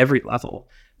 at every level.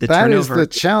 That is the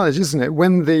challenge, isn't it?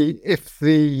 If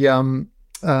the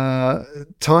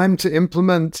time to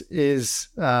implement is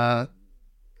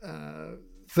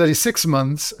 36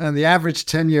 months and the average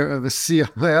tenure of a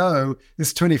CIO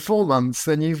is 24 months,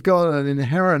 then you've got an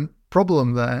inherent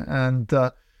problem there. And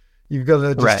you've got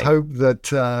to just hope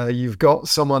that you've got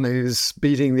someone who's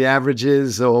beating the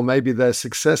averages, or maybe their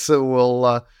successor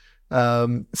will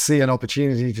see an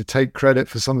opportunity to take credit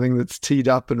for something that's teed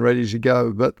up and ready to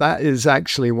go. But that is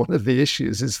actually one of the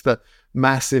issues, is the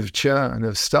massive churn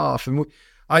of staff. And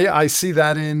I see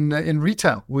that in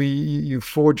retail. You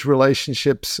forge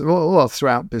relationships, well,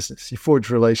 throughout business. You forge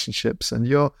relationships, and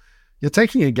you're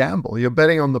taking a gamble. You're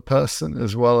betting on the person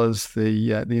as well as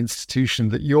the institution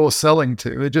that you're selling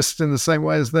to, just in the same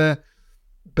way as they're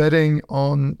betting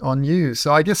on you.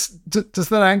 So I guess, does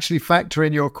that actually factor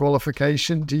in your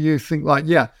qualification? Do you think like,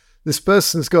 yeah, this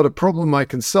person's got a problem I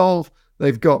can solve,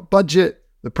 they've got budget,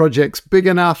 the project's big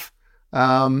enough,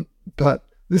 but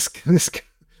this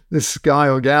guy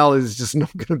or gal is just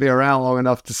not going to be around long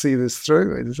enough to see this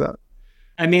through? Is that?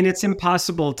 I mean, it's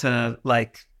impossible to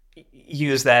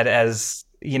use that as,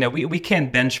 we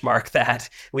can't benchmark that.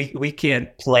 We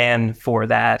can't plan for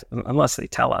that unless they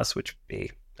tell us, which would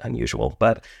be unusual.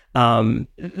 But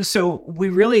so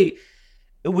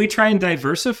we try and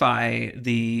diversify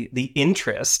the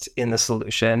interest in the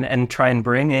solution and try and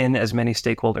bring in as many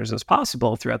stakeholders as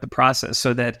possible throughout the process,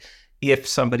 so that if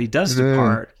somebody does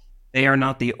depart, they are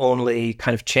not the only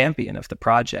kind of champion of the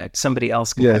project. Somebody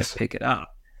else can kind of pick it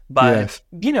up. But,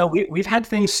 we've had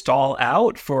things stall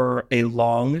out for a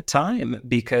long time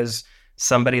because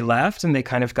somebody left and they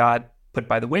kind of got put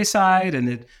by the wayside, and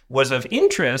it was of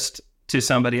interest to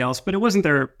somebody else, but it wasn't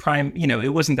their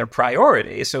it wasn't their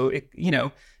priority. So it,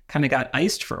 kind of got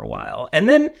iced for a while. And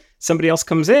then somebody else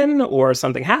comes in or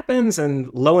something happens, and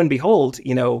lo and behold,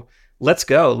 let's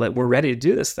go. We're ready to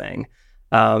do this thing.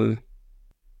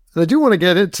 I do want to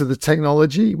get into the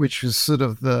technology, which was sort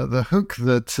of the hook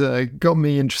that got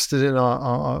me interested in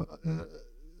our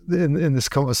this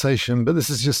conversation. But this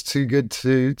is just too good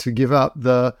to give up,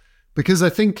 because I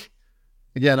think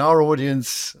Again, our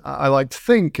audience, I like to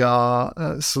think,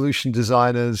 are solution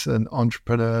designers and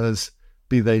entrepreneurs,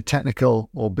 be they technical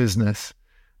or business.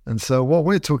 And so what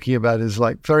we're talking about is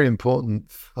like very important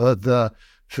for the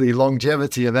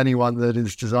longevity of anyone that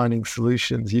is designing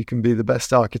solutions. You can be the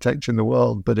best architect in the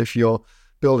world, but if your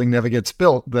building never gets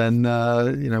built, then,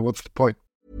 what's the point?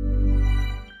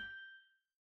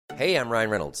 Hey, I'm Ryan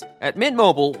Reynolds. At Mint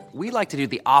Mobile, we like to do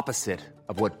the opposite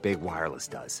of what Big Wireless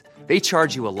does. They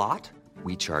charge you a lot.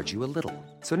 We charge you a little.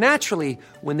 So naturally,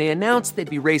 when they announced they'd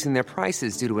be raising their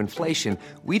prices due to inflation,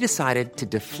 we decided to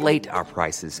deflate our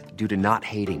prices due to not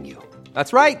hating you.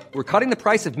 That's right. We're cutting the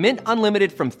price of Mint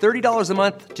Unlimited from $30 a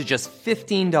month to just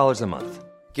 $15 a month.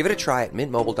 Give it a try at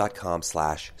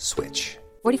mintmobile.com/switch.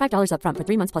 $45 up front for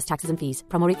 3 months plus taxes and fees.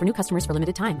 Promo rate for new customers for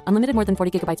limited time. Unlimited more than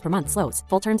 40 gigabytes per month. Slows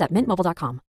full terms at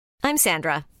mintmobile.com. I'm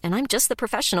Sandra, and I'm just the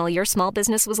professional your small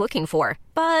business was looking for.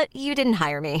 But you didn't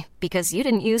hire me because you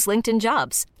didn't use LinkedIn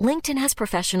Jobs. LinkedIn has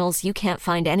professionals you can't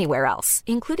find anywhere else,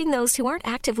 including those who aren't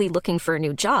actively looking for a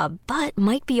new job, but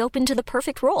might be open to the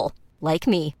perfect role, like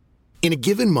me. In a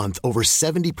given month, over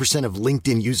 70% of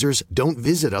LinkedIn users don't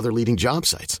visit other leading job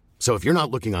sites. So if you're not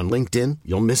looking on LinkedIn,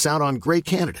 you'll miss out on great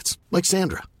candidates like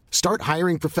Sandra. Start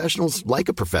hiring professionals like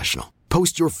a professional.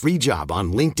 Post your free job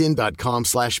on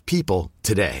linkedin.com/people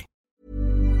today.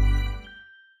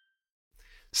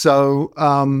 So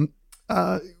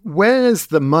where's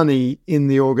the money in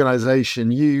the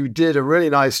organization? You did a really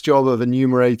nice job of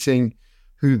enumerating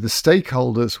who the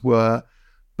stakeholders were,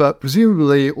 but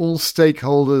presumably all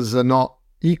stakeholders are not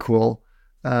equal.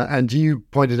 And you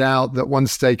pointed out that one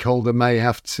stakeholder may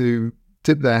have to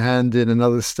dip their hand in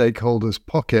another stakeholder's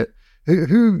pocket.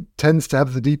 Who tends to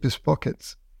have the deepest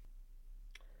pockets?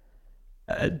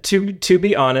 To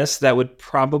be honest, that would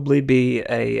probably be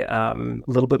a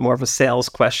little bit more of a sales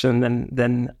question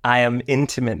than I am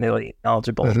intimately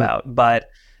knowledgeable about. But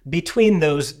between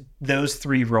those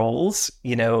three roles,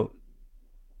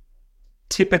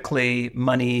 typically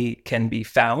money can be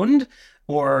found,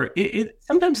 or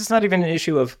sometimes it's not even an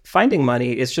issue of finding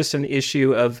money. It's just an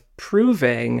issue of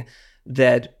proving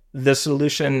that the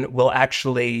solution will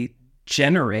actually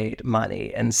generate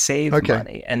money and save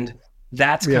money. And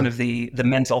that's kind of the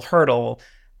mental hurdle.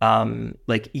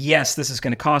 Yes, this is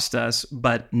going to cost us,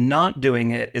 but not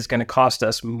doing it is going to cost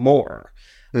us more.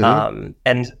 And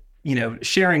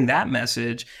sharing that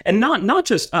message, and not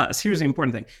just us. Here's the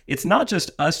important thing: it's not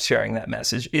just us sharing that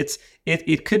message.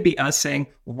 It could be us saying,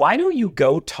 "Why don't you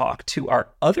go talk to our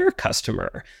other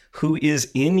customer who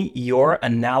is in your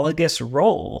analogous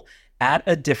role at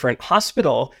a different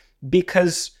hospital?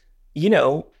 Because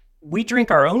we drink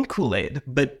our own Kool-Aid,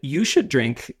 but you should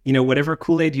drink, whatever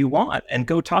Kool-Aid you want, and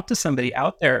go talk to somebody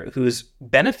out there who's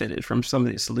benefited from some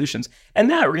of these solutions." And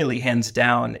that really, hands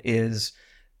down, is,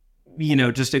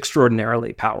 just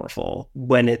extraordinarily powerful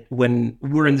when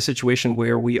we're in the situation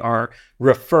where we are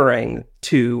referring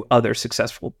to other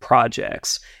successful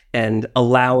projects and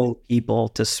allowing people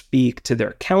to speak to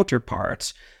their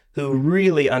counterparts who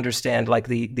really understand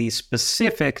the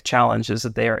specific challenges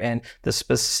that they are in, the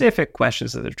specific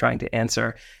questions that they're trying to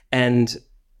answer, and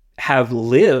have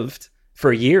lived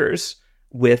for years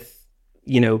with,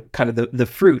 kind of the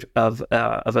fruit of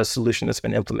a solution that's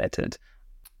been implemented.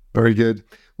 Very good.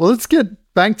 Well, let's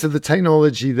get back to the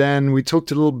technology then. We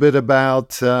talked a little bit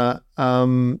about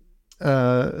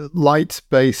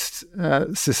light-based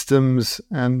systems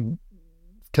and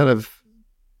kind of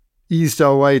eased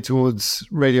our way towards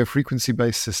radio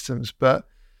frequency-based systems. But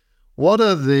what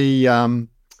are the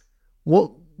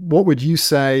what would you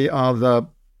say are the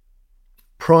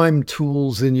prime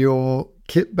tools in your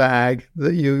kit bag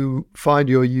that you find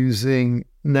you're using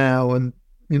now, and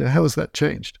how has that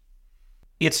changed?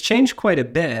 It's changed quite a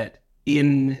bit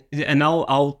and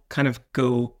I'll kind of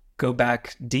go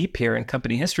back deep here in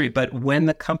company history. But when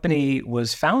the company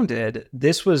was founded,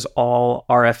 this was all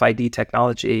RFID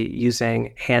technology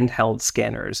using handheld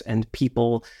scanners and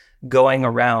people going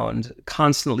around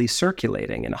constantly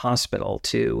circulating in a hospital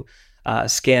to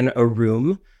scan a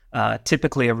room,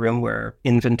 typically a room where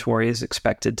inventory is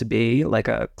expected to be, like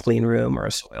a clean room or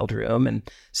a soiled room, and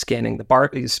scanning the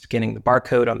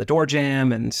barcode on the door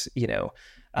jamb, and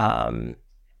and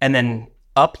then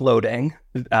uploading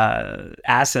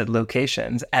asset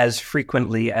locations as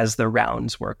frequently as the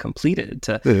rounds were completed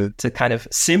to kind of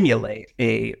simulate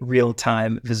a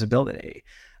real-time visibility.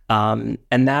 And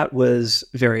that was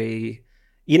very,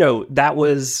 that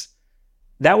was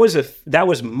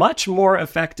much more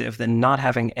effective than not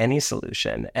having any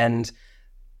solution. And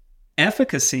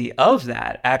efficacy of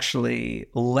that actually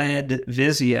led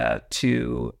Vizzia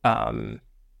to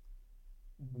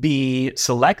be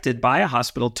selected by a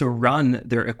hospital to run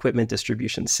their equipment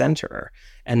distribution center.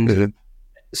 And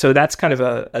so that's kind of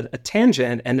a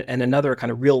tangent and another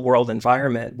kind of real world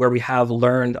environment where we have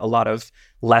learned a lot of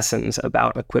lessons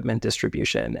about equipment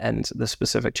distribution and the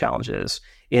specific challenges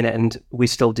in it. And we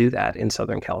still do that in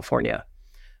Southern California.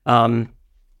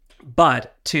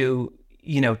 But to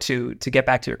get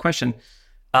back to your question,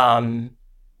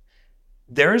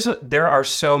 there are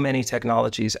so many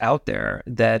technologies out there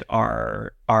that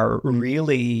are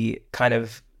really kind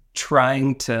of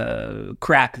trying to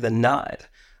crack the nut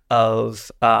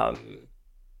of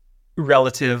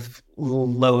relative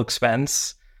low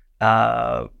expense,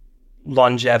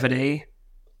 longevity,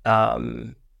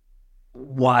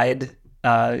 wide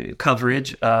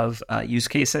coverage of use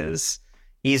cases,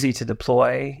 easy to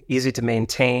deploy, easy to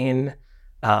maintain.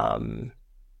 I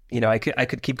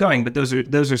could keep going, but those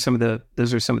are some of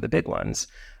the big ones.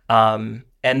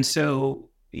 And so,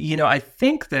 I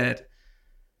think that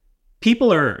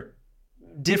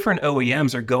different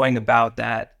OEMs are going about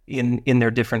that in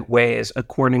their different ways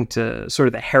according to sort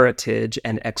of the heritage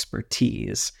and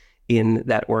expertise in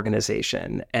that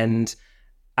organization. And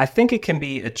I think it can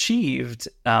be achieved.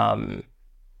 I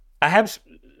have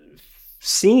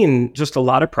seen just a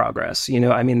lot of progress.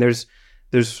 There's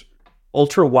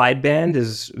ultra wideband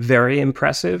is very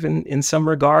impressive in some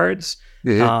regards.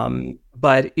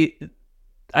 But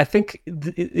I think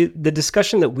the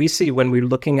discussion that we see when we're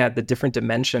looking at the different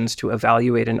dimensions to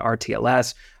evaluate an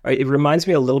RTLS, it reminds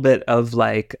me a little bit of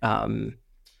like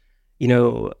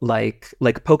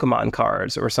Pokemon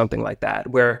cards or something like that,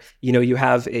 where you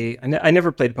have I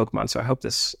never played Pokemon, so I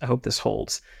hope this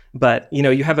holds. But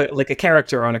you have a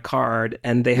character on a card,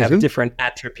 and they have different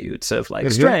attributes of like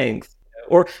strength,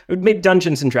 or maybe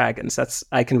Dungeons and Dragons.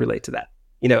 I can relate to that.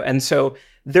 And so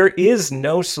there is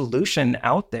no solution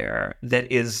out there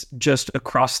that is just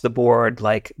across the board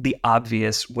like the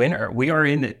obvious winner. We are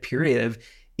in a period of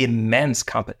immense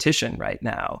competition right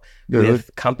now with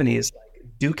companies like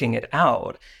duking it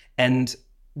out. And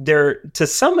to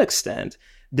some extent,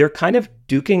 they're kind of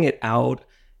duking it out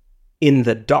in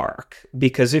the dark,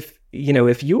 because if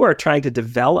you are trying to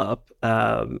develop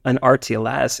an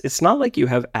RTLS, it's not like you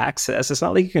have access. It's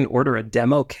not like you can order a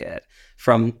demo kit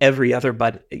from every other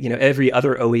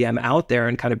OEM out there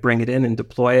and kind of bring it in and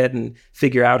deploy it and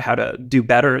figure out how to do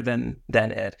better than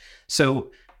it. So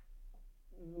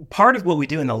part of what we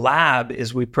do in the lab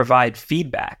is we provide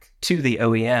feedback to the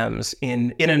OEMs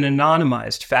in an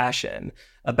anonymized fashion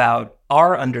about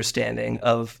our understanding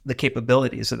of the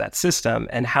capabilities of that system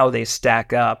and how they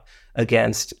stack up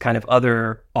against kind of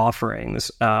other offerings.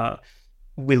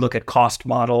 We look at cost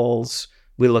models,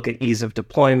 we look at ease of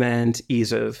deployment,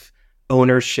 ease of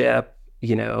ownership,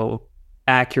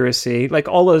 accuracy, like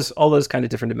all those kind of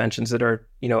different dimensions that are,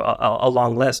 a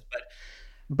long list.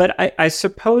 But I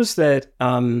suppose that,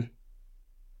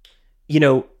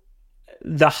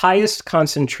 the highest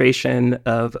concentration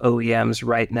of OEMs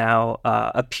right now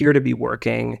appear to be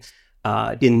working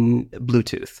in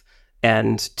Bluetooth,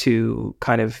 and to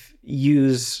kind of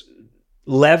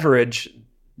leverage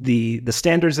the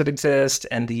standards that exist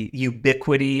and the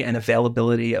ubiquity and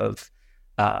availability of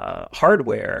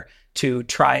hardware to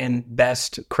try and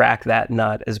best crack that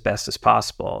nut as best as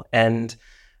possible. And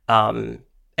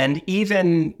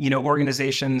even,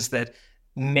 organizations that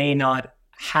may not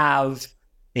have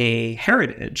a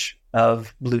heritage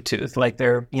of Bluetooth, like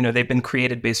they've been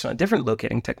created based on a different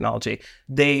locating technology,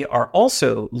 they are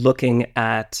also looking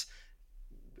at,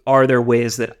 are there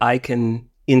ways that I can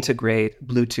integrate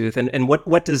Bluetooth, and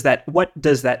what does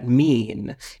that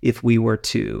mean if we were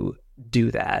to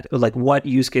do that? Like, what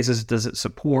use cases does it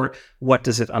support? What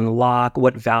does it unlock?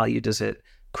 What value does it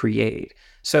create?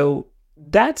 So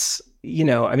that's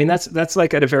that's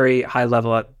like at a very high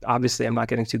level. Obviously, I'm not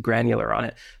getting too granular on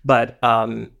it, but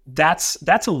that's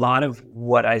a lot of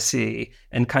what I see,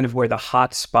 and kind of where the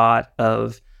hot spot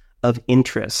of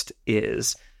interest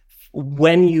is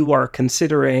when you are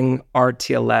considering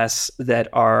RTLS that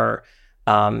are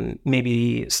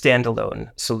maybe standalone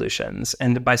solutions.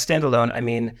 And by standalone, I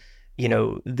mean,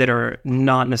 that are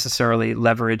not necessarily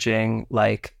leveraging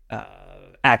like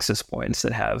access points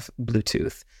that have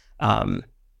Bluetooth.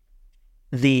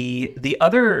 The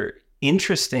other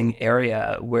interesting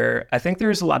area where I think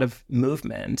there's a lot of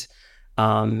movement,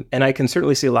 and I can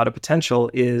certainly see a lot of potential,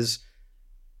 is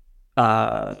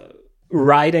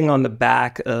riding on the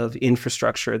back of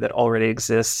infrastructure that already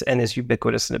exists and is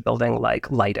ubiquitous in a building,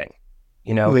 like lighting.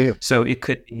 So it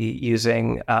could be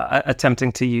using,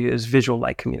 attempting to use visual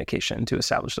light communication to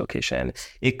establish location.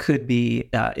 It could be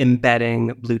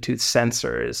embedding Bluetooth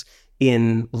sensors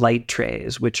in light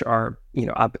trays, which are,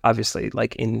 obviously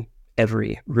like in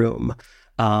every room,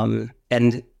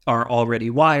 and are already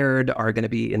wired, are going to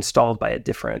be installed by a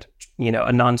different,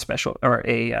 a non-special or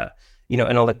an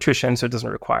electrician, so it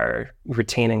doesn't require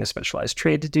retaining a specialized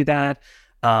trade to do that.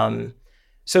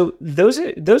 So those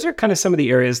are kind of some of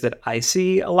the areas that I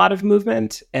see a lot of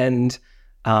movement, and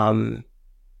I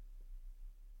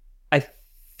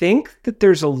think that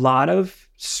there's a lot of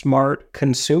smart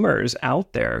consumers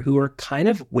out there who are kind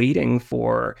of waiting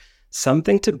for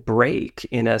something to break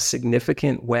in a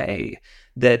significant way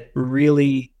that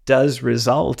really does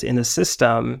result in a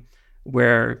system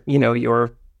where,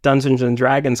 your Dungeons and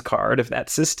Dragons card of that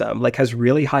system has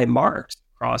really high marks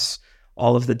across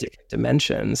all of the different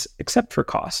dimensions, except for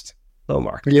cost, low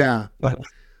mark. Yeah.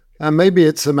 And maybe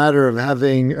it's a matter of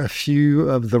having a few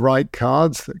of the right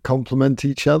cards that complement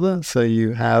each other. So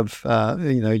you have,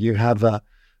 you have a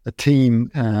team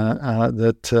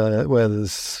that where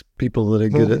there's people that are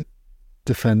good at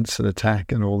defense and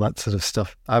attack and all that sort of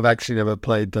stuff. I've actually never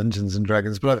played Dungeons and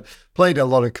Dragons, but I've played a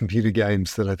lot of computer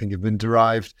games that I think have been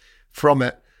derived from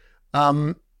it.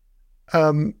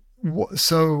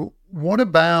 So what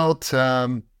about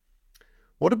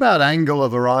angle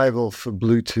of arrival for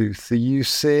Bluetooth? Are you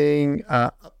seeing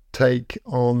uptake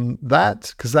on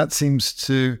that? Because that seems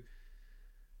to,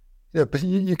 but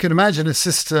you can imagine a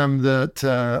system that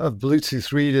of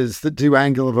Bluetooth readers that do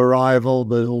angle of arrival,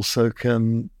 but also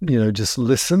can, just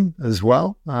listen as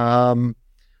well. And,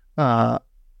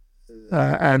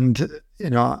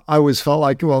 I always felt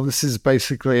like, well, this is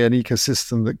basically an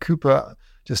ecosystem that Cooper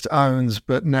just owns,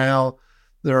 but now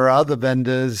there are other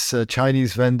vendors,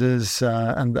 Chinese vendors,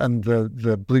 and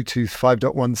the Bluetooth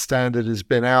 5.1 standard has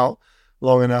been out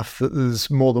long enough that there's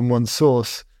more than one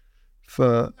source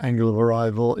for angle of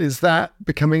arrival. Is that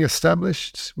becoming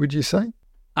established, would you say?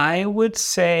 I would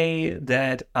say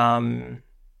that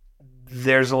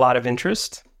there's a lot of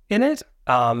interest in it.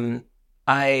 When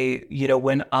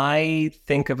I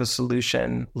think of a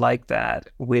solution like that,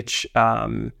 which,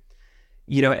 angle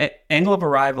of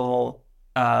arrival,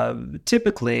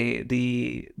 typically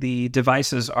the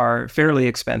devices are fairly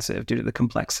expensive due to the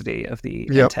complexity of the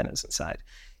antennas inside.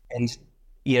 And,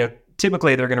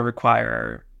 typically they're going to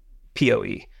require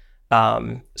PoE.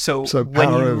 So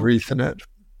power over Ethernet.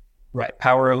 Right,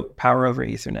 power over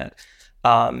Ethernet.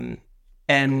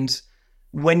 And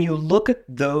when you look at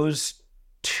those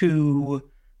two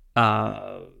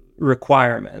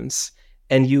requirements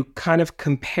and you kind of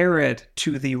compare it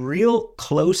to the real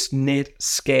close-knit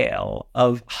scale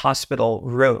of hospital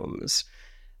rooms,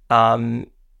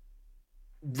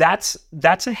 that's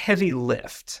a heavy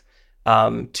lift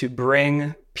to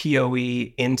bring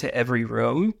PoE into every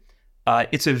room.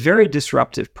 It's a very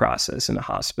disruptive process in a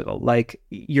hospital. Like,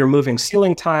 you're moving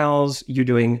ceiling tiles, you're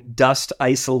doing dust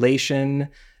isolation,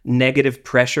 negative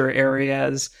pressure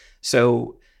areas.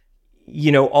 So,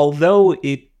 although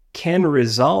it can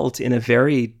result in a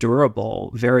very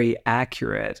durable, very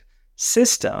accurate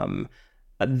system,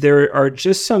 there are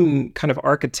just some kind of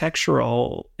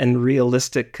architectural and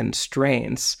realistic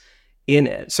constraints in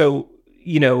it. So,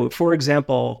 for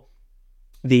example,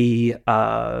 the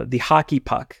hockey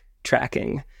puck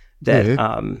tracking that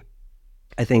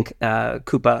I think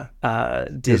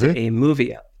Koopa did a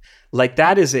movie of.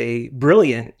 That is a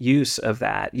brilliant use of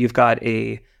that. You've got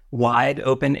a wide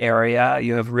open area,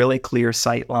 you have really clear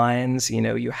sight lines,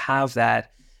 you have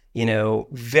that,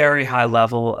 very high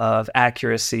level of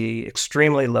accuracy,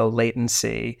 extremely low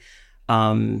latency.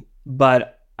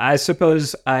 But I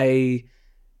suppose I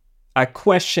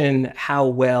question how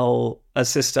well a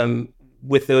system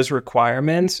with those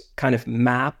requirements kind of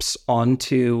maps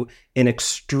onto an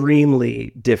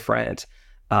extremely different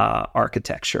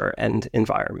architecture and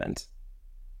environment.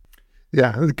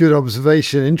 Yeah, good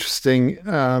observation. Interesting.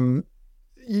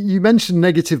 You mentioned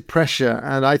negative pressure,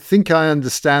 and I think I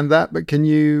understand that, but can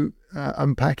you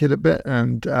unpack it a bit?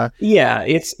 And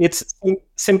it's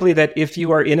simply that if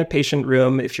you are in a patient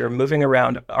room, if you're moving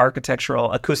around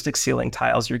architectural acoustic ceiling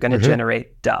tiles, you're going to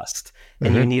generate dust,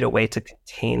 and you need a way to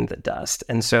contain the dust.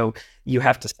 And so you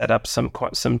have to set up some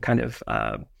kind of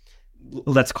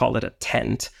let's call it a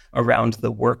tent around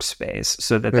the workspace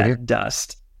so that that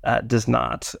dust does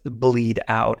not bleed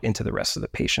out into the rest of the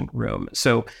patient room.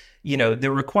 So,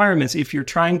 the requirements, if you're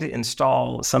trying to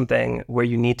install something where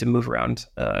you need to move around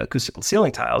acoustical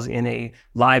ceiling tiles in a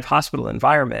live hospital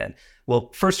environment,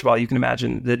 well, first of all, you can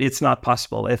imagine that it's not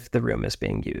possible if the room is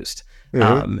being used.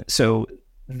 So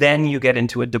then you get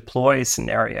into a deploy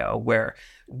scenario where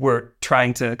we're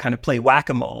trying to kind of play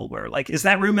whack-a-mole, where is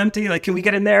that room empty? Can we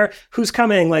get in there? Who's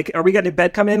coming? Are we getting a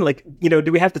bed come in?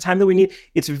 Do we have the time that we need?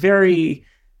 It's very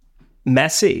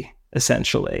messy,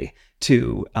 essentially,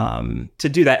 to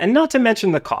do that, and not to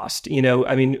mention the cost.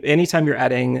 I mean, anytime you're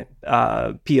adding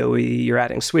PoE, you're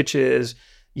adding switches,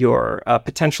 you're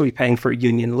potentially paying for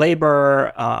union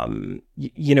labor.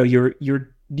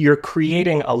 You're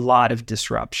creating a lot of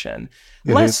disruption.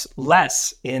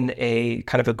 Less in a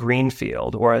kind of a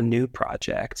greenfield or a new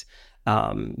project,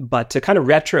 but to kind of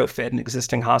retrofit an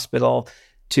existing hospital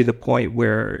to the point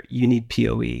where you need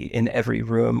PoE in every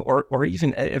room or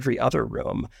even every other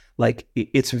room. Like,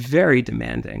 it's very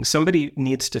demanding. Somebody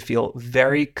needs to feel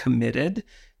very committed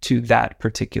to that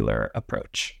particular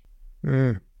approach.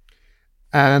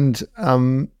 And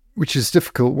which is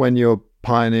difficult when you're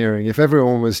pioneering. If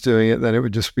everyone was doing it, then it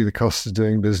would just be the cost of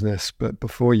doing business. But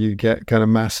before you get kind of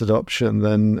mass adoption,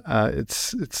 then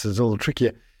it's a little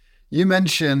trickier. You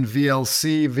mentioned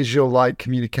VLC, visual light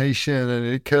communication, and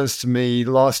it occurs to me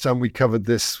last time we covered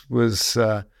this was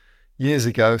years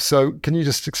ago. So can you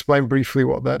just explain briefly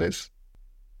what that is?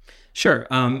 Sure.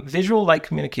 Visual light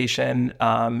communication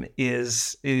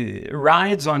rides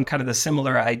on kind of the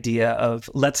similar idea of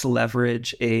let's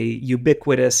leverage a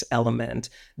ubiquitous element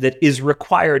that is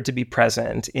required to be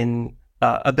present in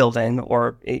a building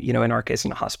or, in our case,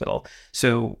 in a hospital.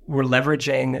 So we're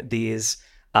leveraging these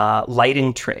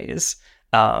lighting trays,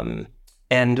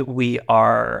 and we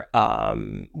are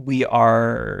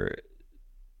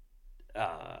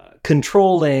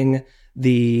controlling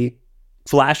the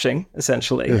flashing,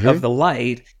 essentially, of the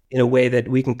light in a way that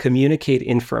we can communicate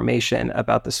information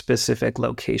about the specific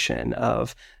location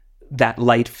of that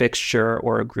light fixture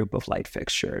or a group of light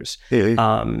fixtures.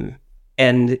 And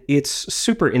it's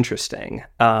super interesting.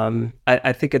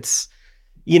 I think it's,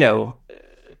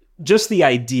 just the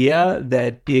idea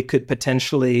that it could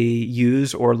potentially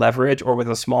use or leverage, or with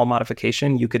a small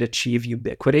modification, you could achieve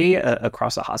ubiquity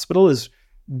across a hospital is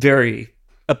very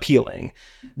appealing.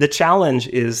 The challenge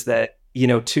is that,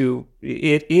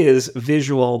 it is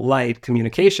visual light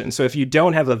communication. So if you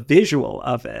don't have a visual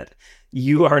of it,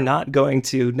 you are not going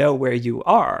to know where you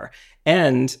are.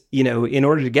 And, in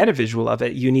order to get a visual of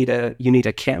it, you need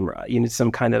a camera. You need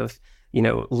some kind of,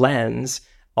 lens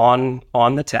on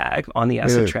the tag, on the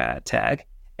ESA tag.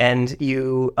 And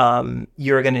you're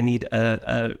going to need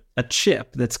a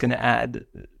chip that's going to add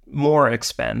more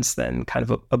expense than kind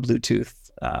of a Bluetooth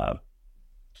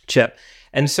chip.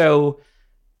 And so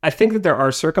I think that there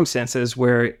are circumstances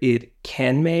where it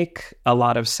can make a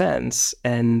lot of sense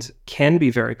and can be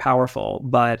very powerful,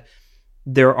 but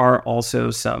there are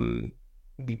also some,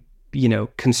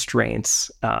 constraints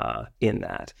in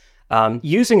that.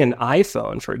 Using an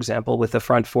iPhone, for example, with a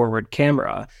front-forward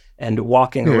camera and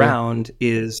walking around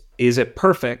is a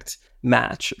perfect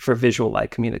match for visual light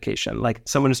communication. Like,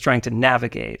 someone is trying to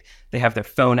navigate, they have their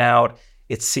phone out,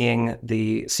 it's seeing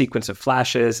the sequence of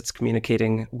flashes, it's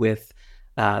communicating with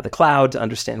the cloud to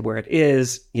understand where it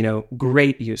is,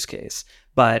 great use case.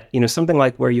 But, something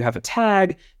like where you have a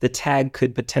tag, the tag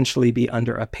could potentially be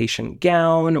under a patient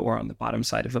gown or on the bottom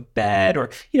side of a bed, or,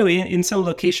 in some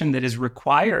location that is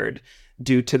required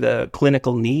due to the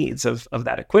clinical needs of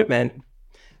that equipment.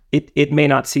 It may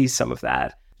not see some of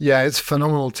that. Yeah, it's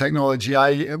phenomenal technology.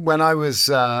 When I was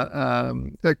at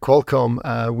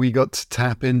Qualcomm, we got to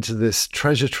tap into this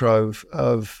treasure trove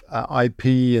of IP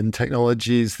and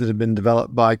technologies that have been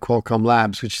developed by Qualcomm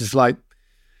Labs, which is like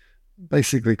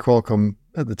basically Qualcomm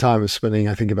at the time was spending,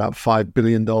 I think, about $5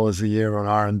 billion a year on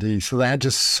R&D. So they had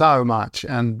just so much.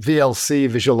 And VLC,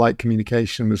 visual light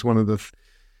communication, was one of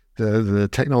the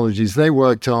technologies they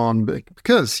worked on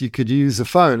because you could use a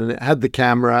phone and it had the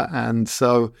camera. And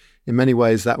so in many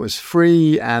ways, that was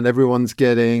free, and everyone's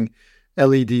getting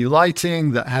LED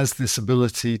lighting that has this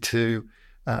ability to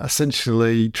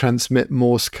essentially transmit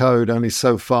Morse code only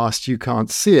so fast you can't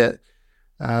see it.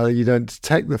 You don't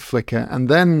detect the flicker. And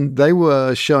then they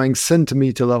were showing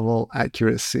centimeter level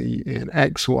accuracy in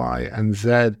X, Y, and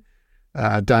Z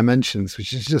dimensions,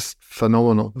 which is just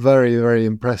phenomenal. Very, very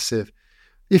impressive.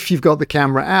 If you've got the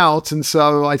camera out. And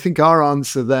so I think our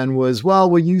answer then was, well,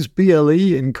 we'll use BLE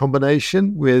in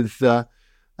combination with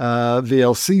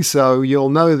VLC. So you'll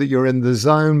know that you're in the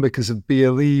zone because of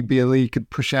BLE. BLE could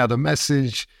push out a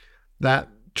message that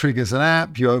triggers an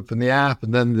app. You open the app,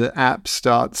 and then the app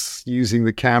starts using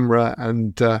the camera,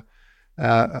 and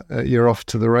you're off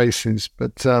to the races.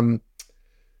 But a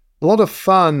lot of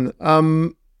fun.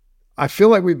 I feel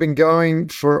like we've been going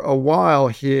for a while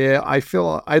here. I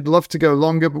feel I'd love to go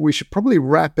longer, but we should probably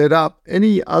wrap it up.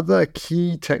 Any other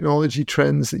key technology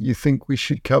trends that you think we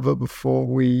should cover before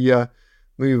we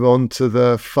move on to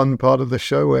the fun part of the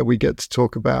show where we get to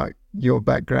talk about your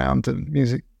background and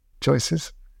music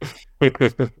choices?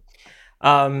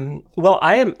 Well,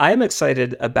 I am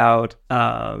excited about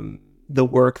the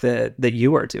work that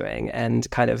you are doing and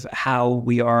kind of how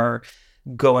we are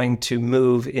going to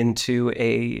move into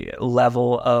a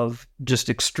level of just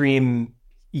extreme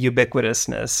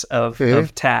ubiquitousness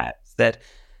of tags that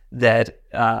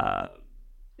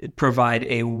provide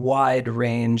a wide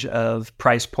range of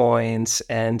price points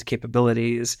and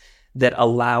capabilities that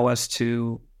allow us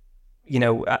to,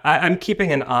 I'm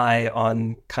keeping an eye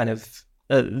on kind of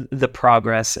the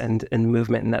progress and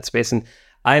movement in that space, and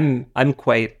I'm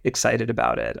quite excited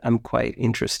about it. I'm quite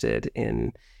interested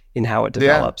in how it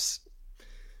develops.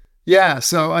 Yeah.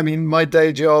 So, I mean, my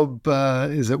day job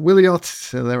is at Williot.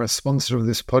 So they're a sponsor of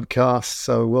this podcast.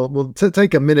 So we'll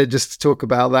take a minute just to talk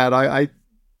about that. I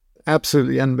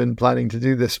absolutely hadn't been planning to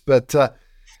do this, but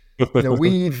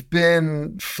we've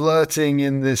been flirting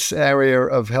in this area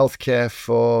of healthcare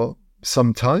for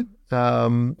some time,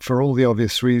 for all the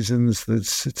obvious reasons.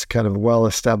 It's kind of a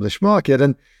well-established market,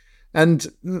 and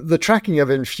the tracking of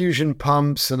infusion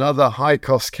pumps and other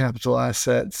high-cost capital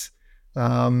assets.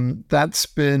 That's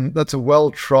a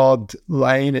well-trod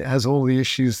lane. It has all the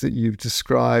issues that you've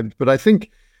described, but I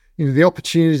think the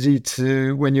opportunity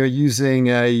to, when you're using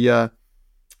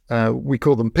we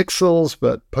call them pixels,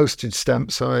 but postage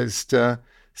stamp sized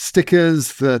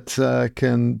stickers that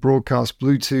can broadcast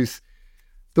Bluetooth.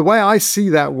 The way I see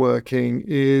that working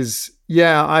is,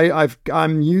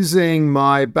 I'm using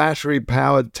my battery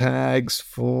powered tags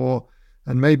for,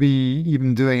 and maybe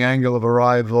even doing angle of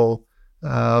arrival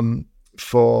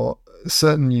for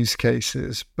certain use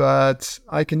cases, but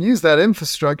I can use that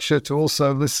infrastructure to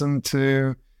also listen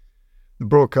to the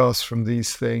broadcasts from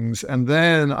these things. And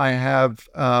then I have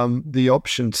the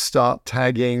option to start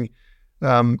tagging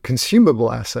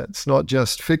consumable assets, not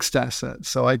just fixed assets.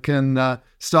 So I can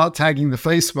start tagging the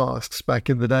face masks back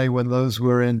in the day when those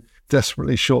were in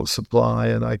desperately short supply,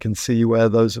 and I can see where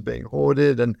those are being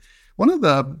hoarded. And one of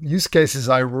the use cases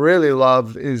I really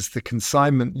love is the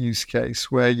consignment use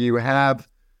case, where you have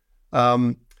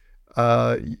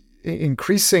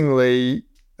increasingly,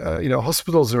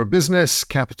 hospitals are a business,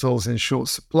 capital's in short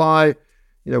supply.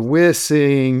 We're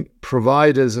seeing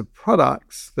providers of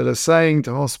products that are saying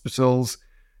to hospitals,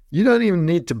 you don't even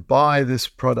need to buy this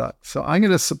product. So I'm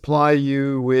going to supply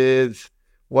you with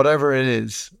whatever it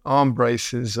is, arm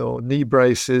braces or knee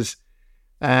braces,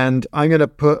 and I'm going to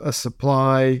put a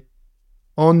supply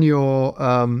on your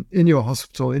in your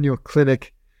hospital, in your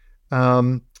clinic.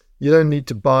 You don't need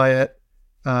to buy it.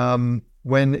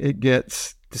 When it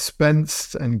gets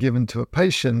dispensed and given to a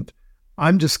patient,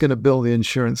 I'm just going to bill the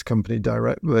insurance company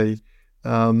directly.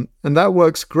 And that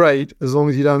works great as long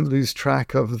as you don't lose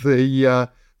track of the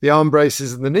arm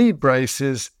braces and the knee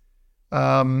braces.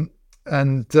 So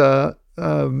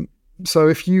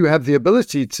if you have the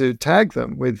ability to tag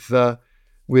them with a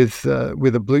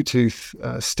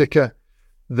Bluetooth sticker,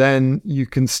 then you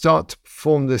can start to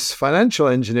perform this financial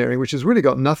engineering, which has really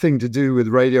got nothing to do with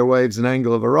radio waves and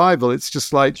angle of arrival. It's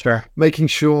just like making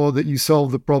sure that you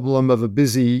solve the problem of a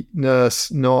busy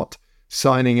nurse not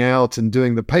signing out and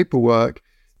doing the paperwork.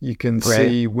 You can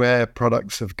see where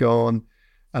products have gone,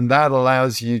 and that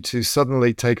allows you to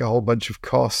suddenly take a whole bunch of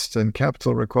cost and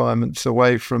capital requirements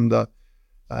away from the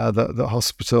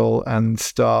hospital and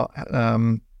start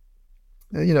some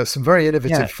very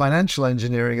innovative financial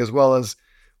engineering as well as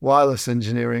wireless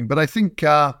engineering. But I think,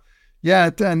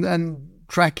 and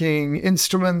tracking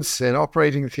instruments in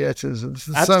operating theaters, and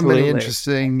so many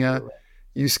interesting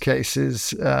use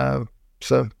cases.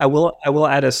 So I will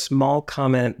add a small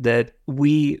comment that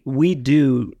we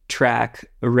do track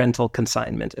rental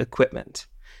consignment equipment,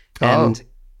 and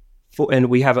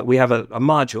we have a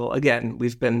module. Again,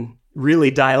 we've been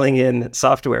really dialing in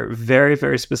software very,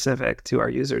 very specific to our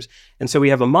users, and so we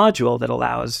have a module that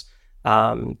allows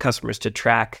customers to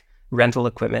track rental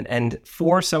equipment. And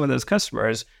for some of those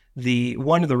customers,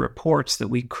 one of the reports that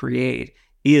we create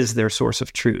is their source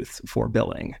of truth for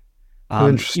billing.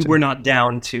 We're not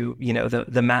down to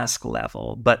the mask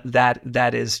level, but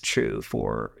that is true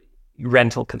for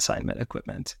rental consignment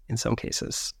equipment in some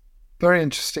cases. Very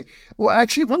interesting. Well,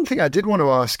 actually, one thing I did want to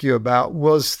ask you about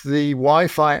was the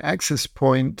Wi-Fi access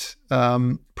point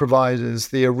providers,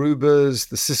 the Arubas,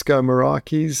 the Cisco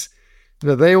Meraki's.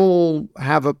 They all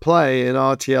have a play in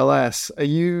RTLS. Are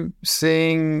you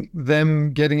seeing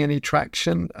them getting any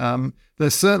traction?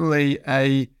 There's certainly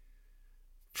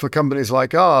for companies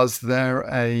like ours, they're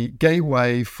a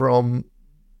gateway from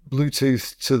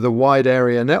Bluetooth to the wide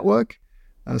area network.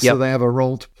 So they have a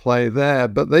role to play there,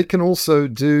 but they can also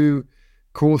do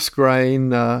coarse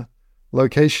grain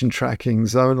location tracking,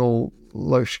 zonal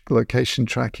location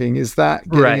tracking. Is that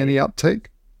getting any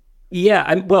uptake?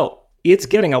 Yeah, it's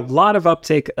getting a lot of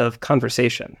uptake of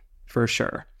conversation for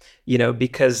sure.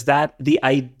 Because the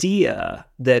idea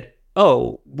that,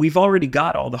 oh, we've already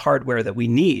got all the hardware that we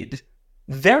need,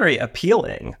 very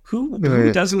appealing. Who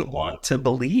doesn't want to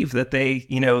believe that they,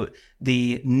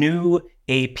 the new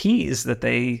APs that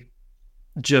they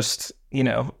just,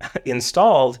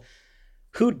 installed,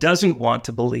 who doesn't want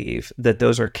to believe that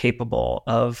those are capable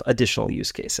of additional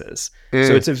use cases? So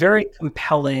it's a very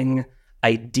compelling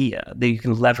idea that you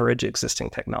can leverage existing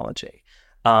technology.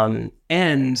 And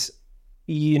it's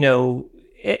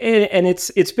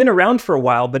been around for a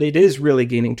while, but it is really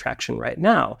gaining traction right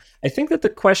now. I think that the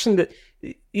question that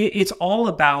it's all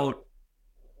about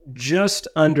just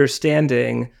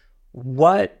understanding,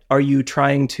 what are you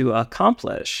trying to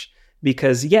accomplish?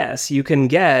 Because yes, you can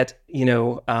get,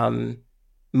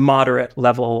 moderate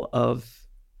level of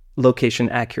location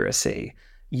accuracy,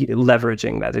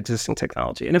 leveraging that existing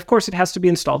technology. And of course, it has to be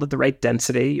installed at the right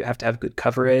density. You have to have good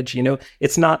coverage.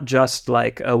 It's not just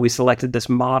like, oh, we selected this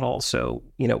model, so,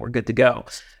 we're good to go.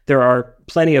 There are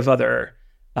plenty of other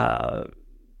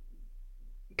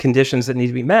conditions that need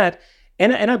to be met.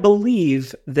 And I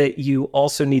believe that you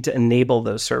also need to enable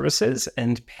those services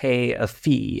and pay a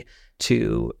fee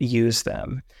to use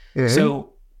them.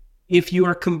 So if you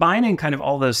are combining kind of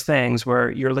all those things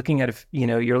where you're looking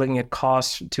at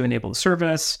costs to enable the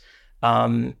service,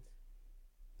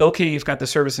 okay, you've got the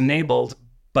service enabled,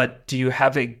 but do you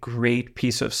have a great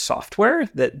piece of software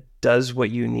that does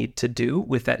what you need to do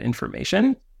with that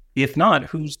information? If not,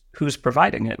 who's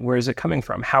providing it? Where is it coming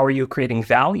from? How are you creating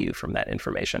value from that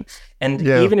information? And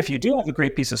even if you do have a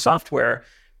great piece of software,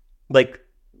 like,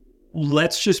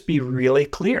 let's just be really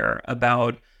clear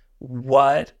about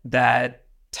what that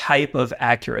type of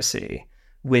accuracy,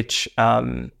 which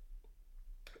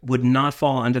would not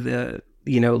fall under the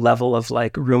level of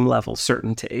like room level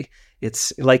certainty.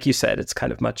 It's like you said, it's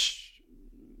kind of much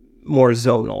more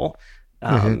zonal.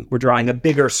 We're drawing a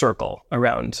bigger circle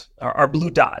around our blue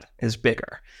dot is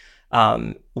bigger.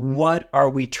 What are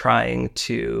we trying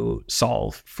to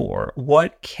solve for?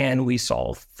 What can we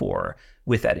solve for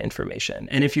with that information?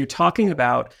 And if you're talking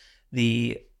about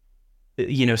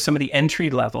some of the entry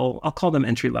level, I'll call them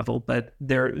entry level, but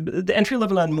they're the entry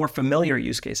level on more familiar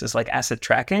use cases like asset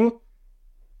tracking,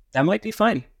 that might be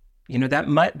fine.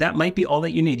 That might be all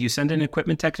that you need. You send an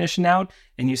equipment technician out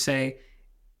and you say,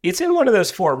 it's in one of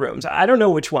those 4 rooms. I don't know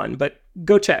which one, but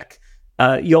go check.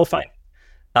 You'll find.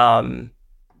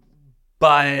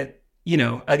 But,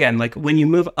 again, like when you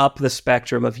move up the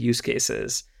spectrum of use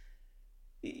cases,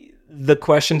 the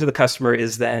question to the customer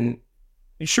is then,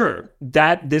 sure,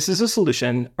 that this is a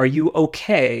solution. Are you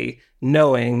okay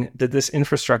knowing that this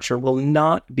infrastructure will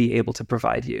not be able to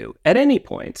provide you at any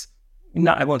point?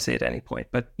 No, I won't say at any point,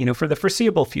 but for the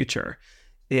foreseeable future,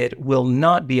 it will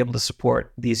not be able to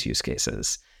support these use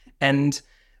cases. And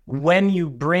when you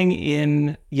bring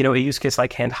in, a use case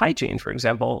like hand hygiene, for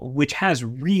example, which has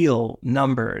real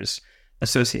numbers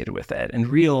associated with it and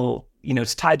real,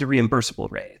 it's tied to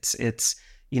reimbursable rates. It's,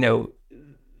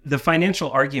 the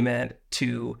financial argument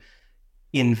to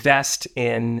invest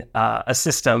in a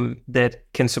system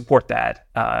that can support that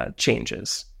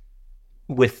changes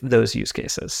with those use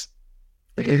cases.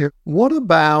 What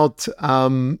about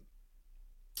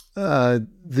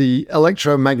the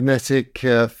electromagnetic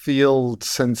field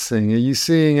sensing? Are you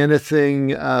seeing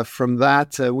anything from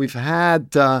that? We've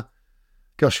had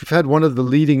one of the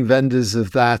leading vendors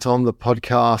of that on the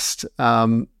podcast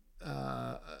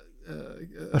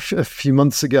a few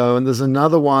months ago, and there's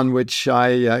another one which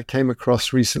I came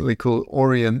across recently called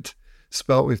Orient,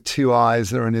 spelt with 2 I's.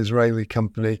 They're an Israeli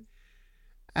company,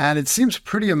 and it seems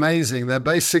pretty amazing. They're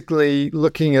basically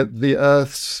looking at the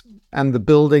Earth's and the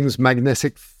building's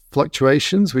magnetic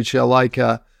fluctuations, which are like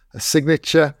a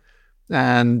signature,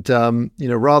 and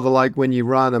rather like when you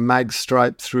run a mag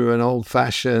stripe through an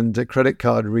old-fashioned credit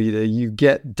card reader, you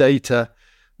get data.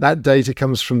 That data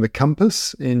comes from the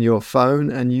compass in your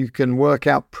phone, and you can work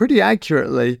out pretty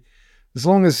accurately, as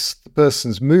long as the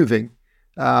person's moving,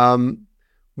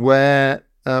 where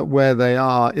they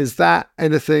are. Is that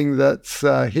anything that's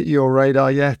hit your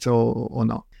radar yet, or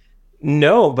not?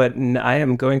 No, but I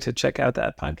am going to check out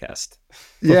that podcast.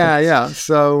 Yeah.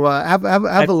 So have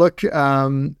a look.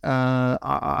 I'm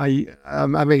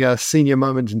having a senior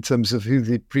moment in terms of who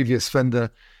the previous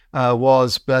vendor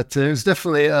was, but it was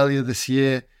definitely earlier this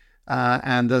year.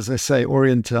 And as I say,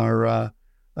 Orient are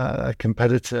a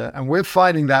competitor. And we're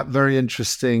finding that very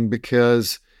interesting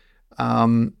because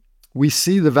we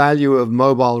see the value of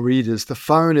mobile readers. The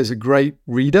phone is a great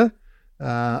reader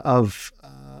of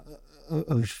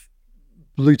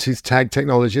Bluetooth tag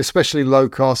technology, especially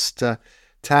low-cost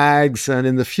tags. And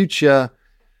in the future,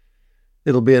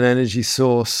 it'll be an energy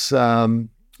source.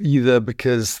 either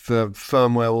because the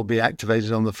firmware will be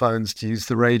activated on the phones to use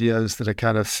the radios that are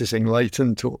kind of sitting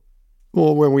latent, or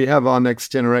when we have our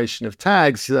next generation of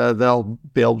tags, they'll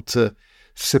be able to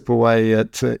sip away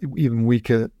at even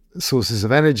weaker sources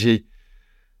of energy.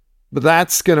 But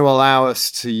that's going to allow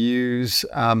us to use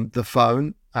the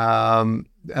phone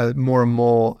more and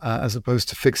more as opposed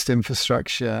to fixed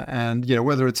infrastructure. And,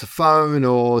 whether it's a phone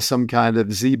or some kind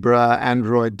of Zebra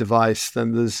Android device,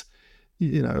 then there's,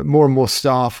 more and more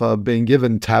staff are being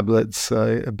given tablets,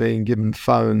 are being given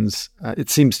phones, it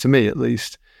seems to me at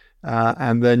least.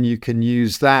 And then you can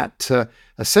use that to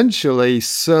essentially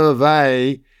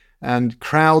survey and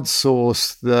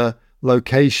crowdsource the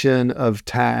location of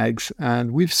tags.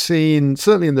 And we've seen,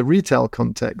 certainly in the retail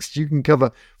context, you can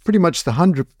cover pretty much the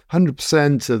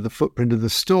 100% of the footprint of the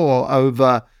store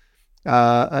over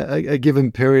a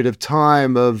given period of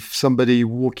time of somebody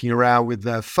walking around with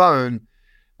their phone.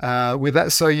 With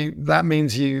that, so that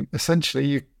means you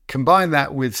combine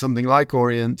that with something like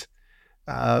Orient,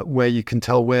 where you can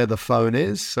tell where the phone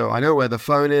is. So I know where the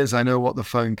phone is. I know what the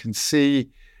phone can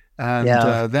see.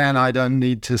 And then I don't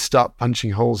need to start punching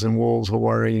holes in walls or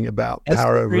worrying about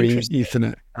power over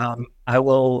Ethernet. I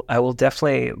will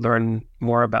definitely learn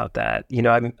more about that.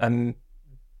 I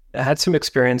had some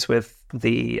experience with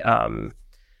the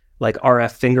like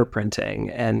RF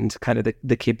fingerprinting and kind of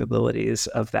the capabilities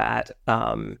of that.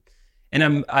 And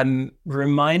I'm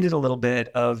reminded a little bit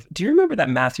of, do you remember that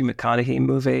Matthew McConaughey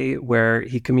movie where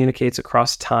he communicates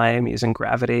across time using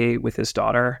gravity with his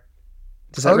daughter?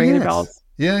 Does that ring any bells?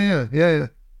 Yeah.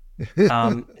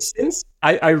 Since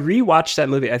I rewatched that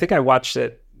movie, I think I watched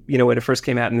it, when it first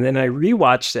came out, and then I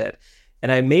rewatched it,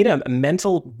 and I made a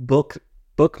mental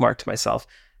bookmark to myself,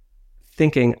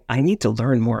 thinking I need to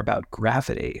learn more about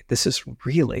gravity. This is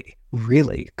really,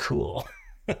 really cool.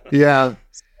 Yeah.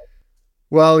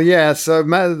 Well, yeah. So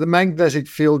the magnetic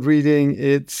field reading,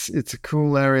 it's a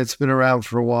cool area. It's been around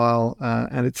for a while,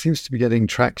 and it seems to be getting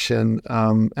traction.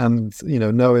 And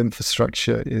no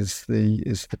infrastructure is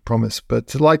the promise.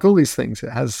 But like all these things,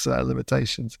 it has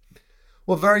limitations.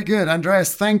 Well, very good,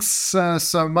 Andreas. Thanks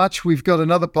so much. We've got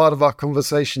another part of our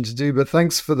conversation to do, but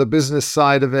thanks for the business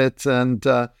side of it. And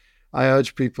I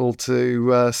urge people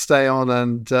to stay on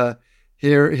and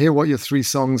hear what your three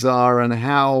songs are and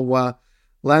how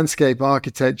landscape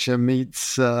architecture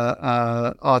meets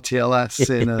RTLS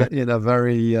in a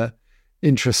very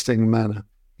interesting manner.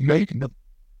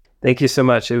 Thank you so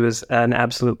much. It was an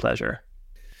absolute pleasure.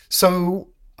 So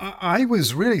I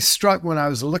was really struck when I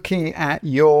was looking at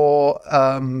your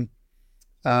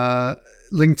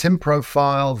LinkedIn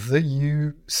profile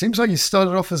that seems like you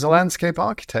started off as a landscape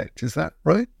architect. Is that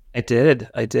right? I did.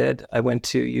 I went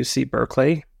to UC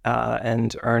Berkeley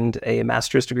and earned a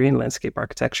master's degree in landscape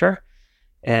architecture,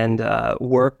 and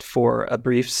worked for a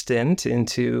brief stint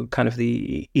into kind of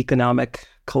the economic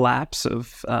collapse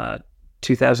of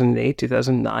 2008,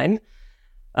 2009.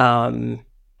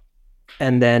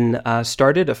 And then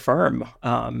started a firm,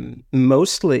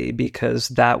 mostly because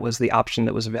that was the option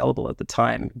that was available at the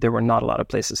time. There were not a lot of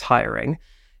places hiring.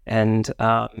 And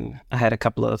I had a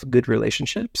couple of good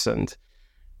relationships, and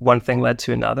one thing led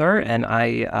to another. And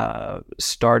I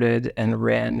started and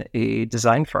ran a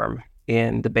design firm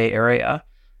in the Bay Area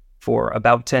for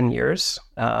about 10 years.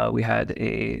 We had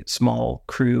a small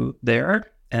crew there,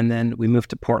 and then we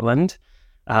moved to Portland.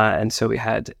 And so we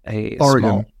had a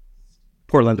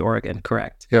Portland, Oregon,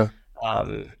 correct. Yeah.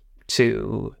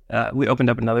 We opened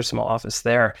up another small office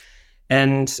there.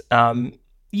 And,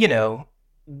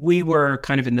 we were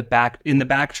kind of in the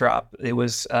backdrop. It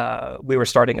was, we were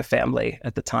starting a family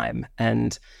at the time.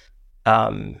 And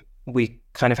we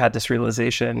kind of had this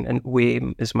realization, and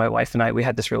as my wife and I, we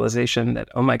had this realization that,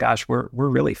 oh my gosh, we're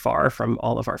really far from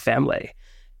all of our family.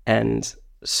 And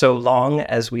so long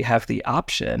as we have the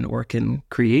option or can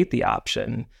create the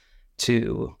option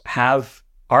to have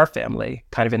our family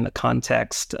kind of in the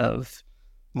context of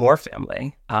more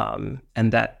family,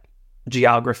 and that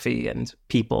geography and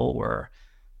people were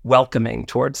welcoming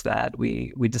towards that,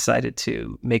 we decided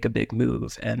to make a big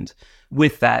move. And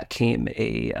with that came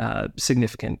a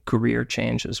significant career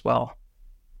change as well.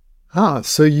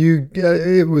 So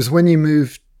it was when you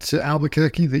moved to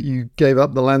Albuquerque that you gave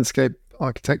up the landscape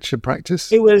architecture practice?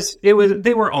 They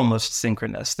were almost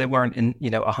synchronous. They weren't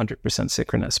 100%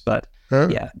 synchronous, but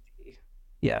yeah.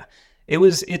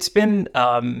 It's been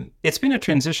a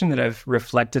transition that I've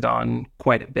reflected on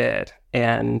quite a bit,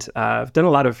 and I've done a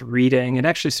lot of reading and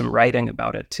actually some writing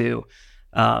about it too.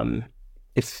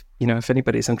 If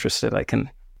anybody's interested, I can.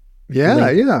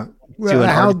 Yeah. Well,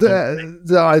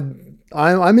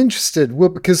 I'm interested. Well,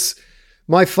 because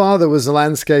my father was a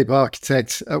landscape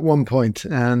architect at one point,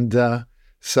 and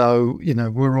So,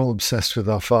 we're all obsessed with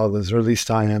our fathers, or at least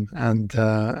I am.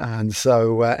 And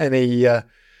so any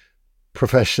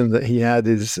profession that he had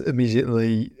is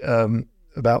immediately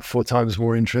about 4 times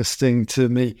more interesting to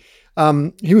me.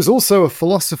 He was also a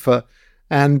philosopher.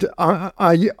 And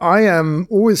I am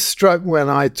always struck when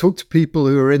I talk to people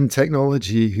who are in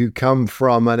technology who come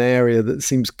from an area that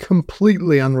seems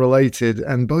completely unrelated.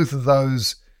 And both of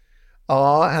those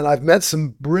are, and I've met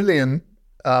some brilliant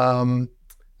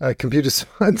computer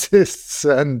scientists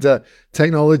and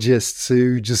technologists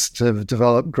who just have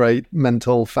developed great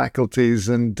mental faculties,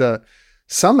 and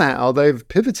somehow they've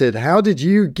pivoted. How did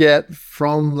you get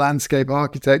from landscape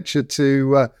architecture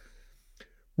to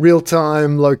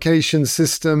real-time location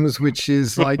systems, which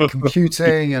is like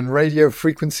computing and radio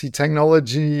frequency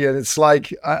technology? And it's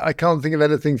like, I can't think of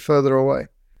anything further away.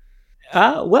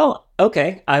 Well,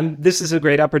 okay. This is a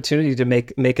great opportunity to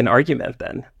make an argument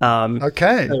then.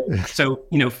 Okay. So,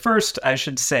 first I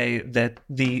should say that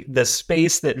the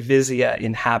space that Vizzia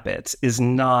inhabits is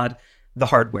not the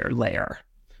hardware layer.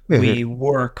 We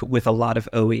work with a lot of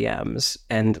OEMs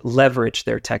and leverage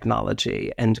their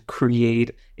technology and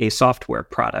create a software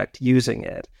product using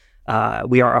it.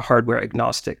 We are a hardware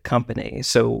agnostic company.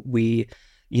 So we,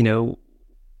 and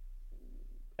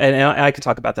I could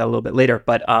talk about that a little bit later,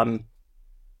 but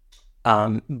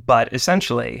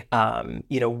essentially,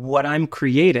 what I'm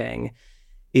creating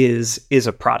is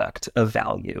a product of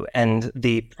value, and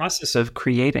the process of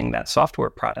creating that software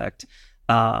product,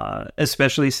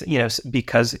 especially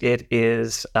because it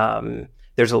is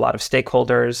there's a lot of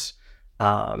stakeholders,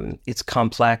 it's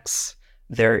complex,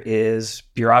 there is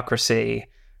bureaucracy,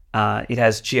 it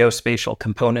has geospatial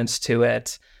components to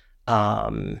it.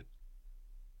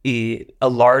 A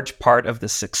large part of the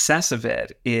success of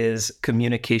it is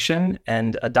communication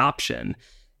and adoption.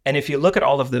 And if you look at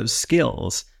all of those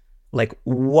skills, like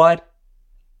what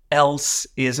else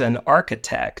is an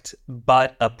architect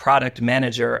but a product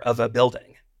manager of a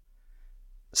building?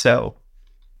 So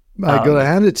I got to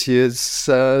hand it to you. It's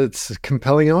a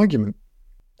compelling argument.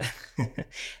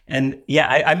 And yeah,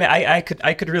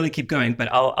 I could really keep going, but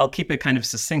I'll keep it kind of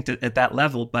succinct at that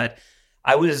level. But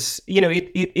I was,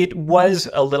 it was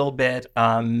a little bit,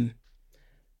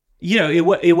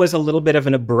 it was a little bit of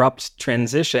an abrupt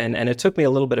transition, and it took me a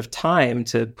little bit of time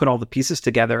to put all the pieces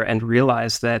together and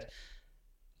realize that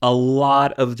a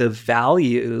lot of the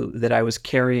value that I was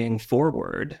carrying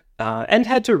forward, and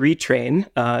had to retrain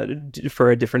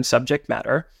for a different subject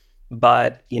matter.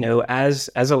 But, as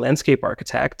a landscape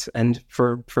architect, and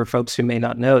for folks who may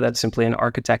not know, that's simply an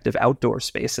architect of outdoor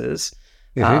spaces,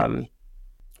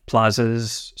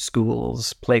 plazas,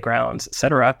 schools, playgrounds,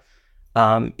 etc.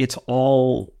 It's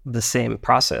all the same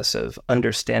process of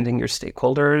understanding your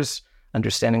stakeholders,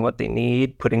 understanding what they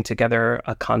need, putting together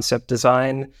a concept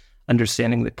design,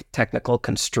 understanding the technical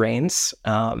constraints,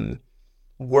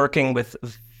 working with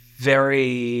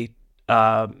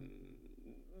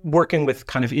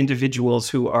kind of individuals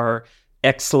who are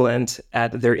excellent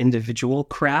at their individual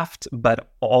craft,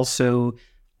 but also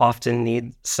often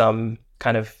need some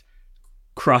kind of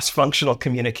cross-functional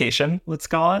communication, let's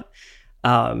call it.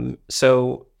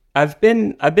 So I've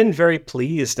been very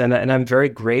pleased, and I'm very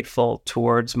grateful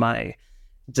towards my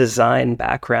design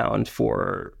background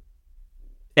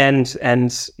and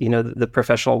the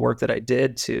professional work that I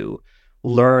did to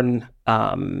learn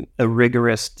a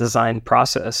rigorous design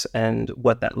process and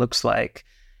what that looks like.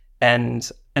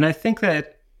 And I think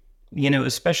that,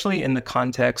 especially in the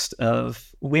context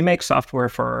of, we make software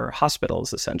for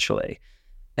hospitals essentially,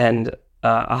 and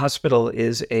a hospital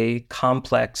is a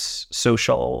complex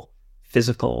social,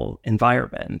 physical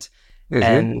environment. Mm-hmm.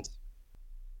 And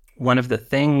one of the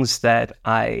things that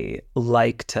I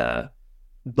like to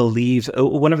believe,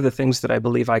 one of the things that I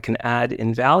believe I can add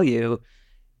in value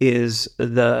is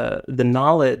the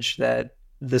knowledge that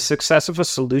the success of a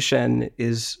solution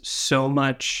is so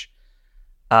much,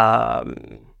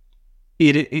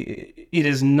 it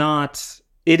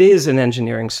is an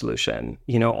engineering solution.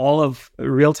 All of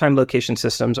real-time location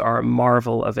systems are a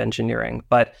marvel of engineering,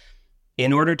 but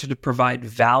in order to provide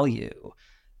value,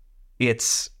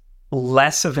 it's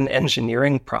less of an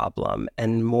engineering problem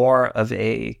and more of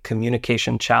a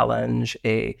communication challenge,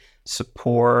 a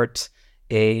support,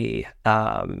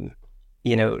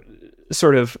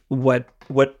 sort of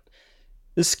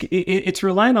it's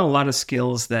relying on a lot of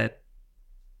skills that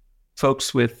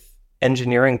folks with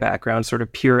engineering backgrounds, sort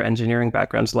of pure engineering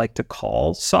backgrounds, like to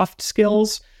call soft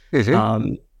skills.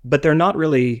 Mm-hmm. But they're not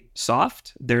really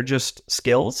soft, they're just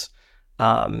skills.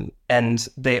 And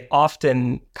they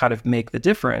often kind of make the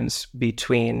difference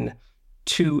between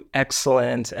two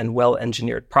excellent and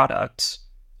well-engineered products.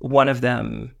 One of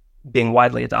them being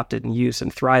widely adopted in use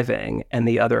and thriving, and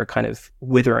the other kind of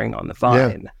withering on the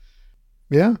vine.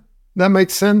 Yeah, that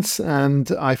makes sense.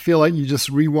 And I feel like you just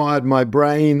rewired my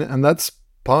brain. And that's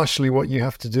partially what you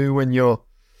have to do when you're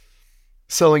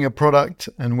selling a product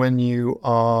and when you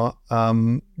are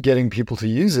getting people to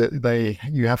use it.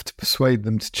 You have to persuade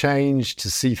them to change, to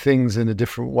see things in a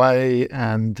different way.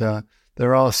 And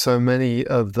there are so many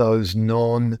of those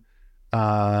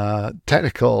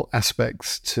non-technical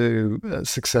aspects to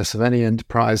success of any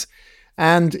enterprise.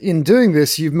 And in doing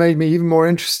this, you've made me even more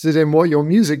interested in what your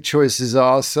music choices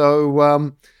are.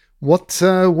 So what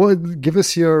give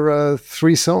us your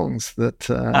 3 songs that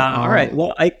all right.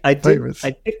 Well, I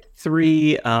picked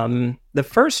 3. The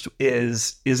first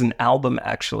is an album,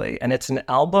 actually, and it's an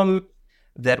album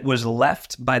that was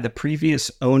left by the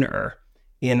previous owner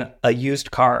in a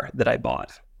used car that I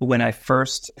bought when I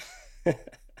first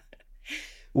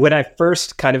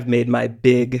kind of made my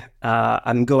big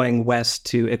I'm going west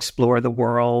to explore the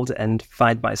world and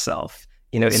find myself.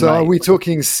 Are we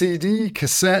talking CD,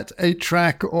 cassette,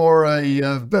 8-track, or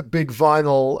a big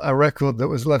vinyl record that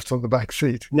was left on the back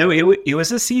seat? No, it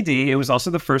was a CD. It was also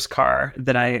the first car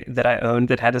that I owned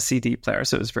that had a CD player,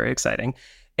 so it was very exciting.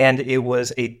 And it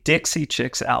was a Dixie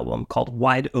Chicks album called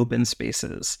Wide Open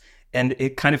Spaces, and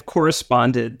it kind of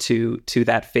corresponded to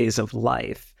that phase of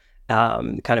life,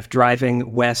 kind of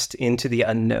driving west into the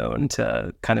unknown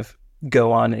to kind of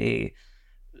go on a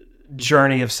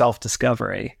journey of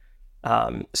self-discovery.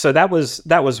 So that was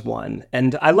one,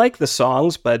 and I like the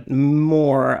songs, but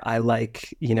more I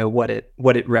like, what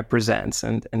it represents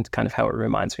and kind of how it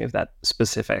reminds me of that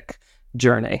specific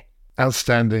journey.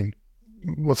 Outstanding.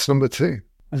 What's number 2?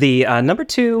 The number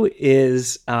 2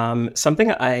 is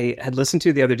something I had listened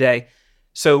to the other day.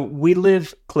 So we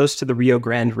live close to the Rio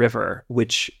Grande River,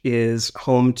 which is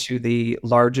home to the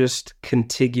largest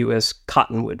contiguous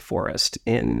cottonwood forest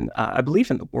I believe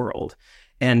in the world.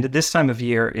 And this time of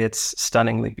year, it's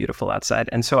stunningly beautiful outside.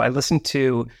 And so I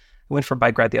went for a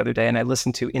bike ride the other day, and I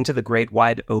listened to Into the Great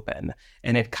Wide Open.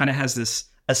 And it kind of has this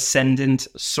ascendant,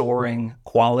 soaring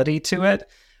quality to it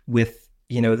with,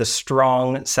 the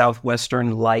strong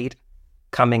southwestern light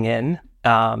coming in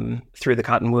through the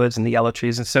cottonwoods and the yellow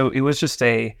trees. And so it was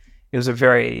a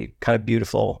very kind of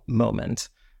beautiful moment.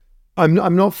 I'm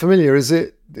not familiar. Is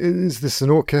this an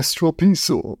orchestral piece,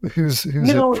 or who's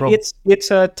no, it from?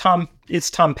 It's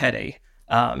Tom Petty.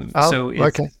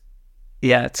 Okay.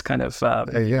 Yeah, it's kind of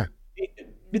yeah.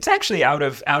 It's actually out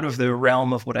of the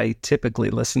realm of what I typically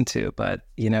listen to, but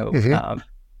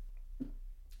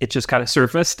it just kind of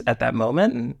surfaced at that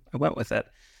moment, and I went with it.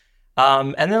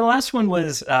 And then the last one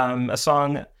was a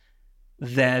song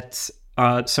that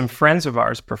some friends of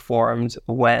ours performed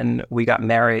when we got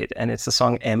married, and it's the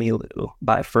song Emmylou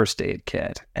by First Aid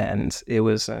Kit. And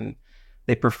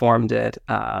they performed it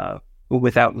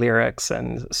without lyrics,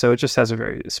 and so it just has a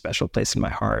very special place in my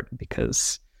heart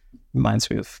because it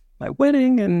reminds me of my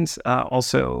wedding, and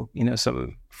also,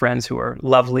 some friends who are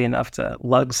lovely enough to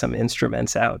lug some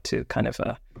instruments out to kind of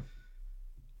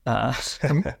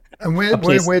and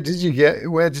where did you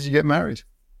get married?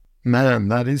 Man,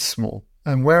 that is small.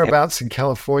 And whereabouts in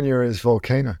California is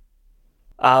Volcano?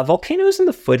 Volcano's in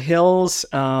the foothills.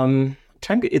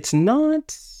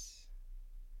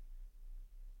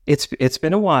 It's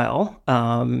been a while.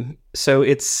 So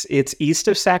it's east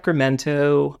of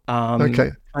Sacramento.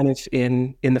 Okay. Kind of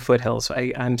in the foothills.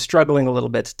 I'm struggling a little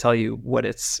bit to tell you what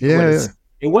it's. Yeah.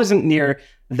 It wasn't near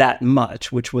that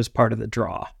much, which was part of the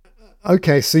draw.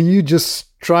 Okay, so you just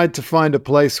tried to find a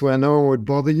place where no one would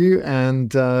bother you,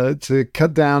 and to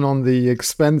cut down on the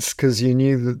expense because you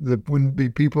knew that there wouldn't be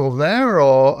people there,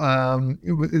 or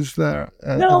is there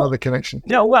another connection?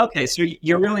 No, well, okay, so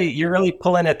you're really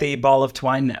pulling at the ball of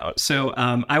twine now. So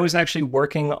I was actually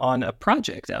working on a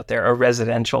project out there, a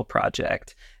residential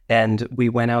project, and we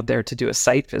went out there to do a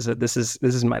site visit. This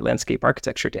is my landscape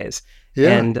architecture days.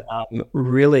 Yeah. And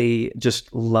really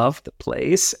just loved the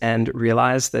place and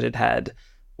realized that it had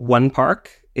one park,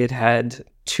 it had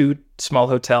 2 small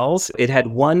hotels, it had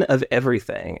one of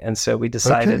everything. And so we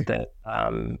decided that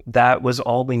that was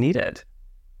all we needed.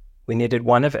 We needed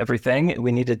one of everything.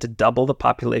 We needed to double the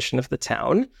population of the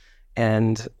town,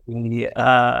 and we needed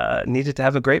to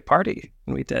have a great party,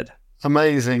 and we did.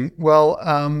 Amazing. Well,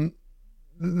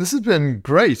 this has been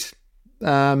great.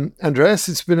 Andreas,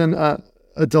 it's been a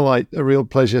delight, a real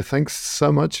pleasure. Thanks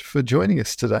so much for joining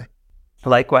us today.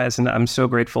 Likewise, and I'm so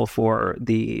grateful for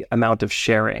the amount of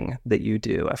sharing that you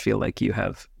do. I feel like you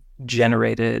have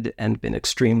generated and been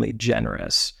extremely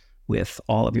generous with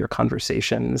all of your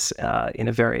conversations in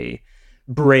a very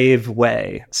brave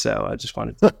way. So I just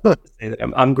wanted to say that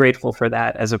I'm grateful for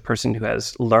that as a person who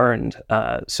has learned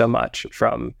so much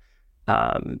from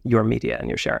your media and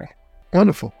your sharing.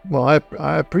 Wonderful. Well,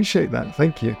 I appreciate that.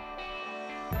 Thank you.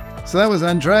 So that was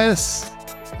Andreas.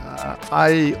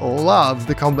 I love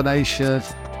the combination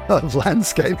of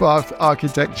landscape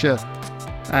architecture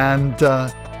and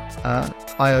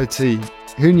IoT.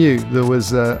 Who knew there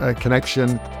was a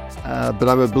connection? But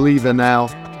I'm a believer now.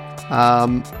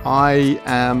 I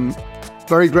am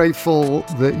very grateful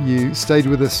that you stayed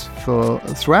with us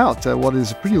throughout what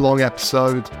is a pretty long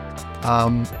episode.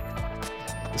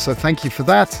 So thank you for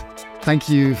that. Thank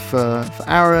you for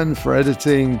Aaron for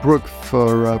editing, Brooke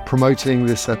for promoting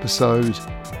this episode.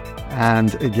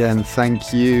 And again,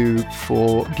 thank you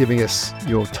for giving us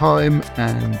your time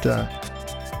and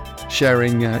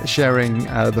sharing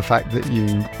the fact that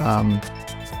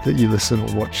you listen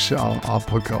or watch our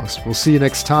podcast. We'll see you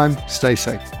next time. Stay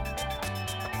safe.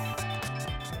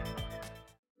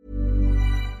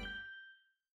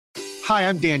 Hi,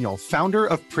 I'm Daniel, founder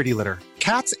of Pretty Litter.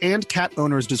 Cats and cat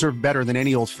owners deserve better than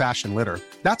any old-fashioned litter.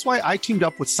 That's why I teamed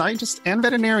up with scientists and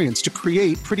veterinarians to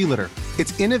create Pretty Litter.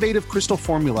 Its innovative crystal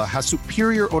formula has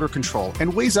superior odor control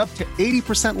and weighs up to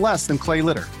 80% less than clay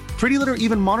litter. Pretty Litter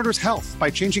even monitors health by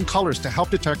changing colors to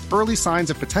help detect early signs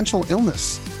of potential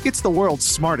illness. It's the world's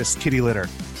smartest kitty litter.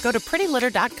 Go to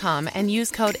prettylitter.com and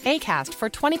use code ACAST for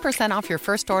 20% off your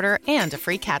first order and a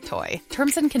free cat toy.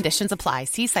 Terms and conditions apply.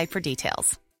 See site for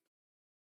details.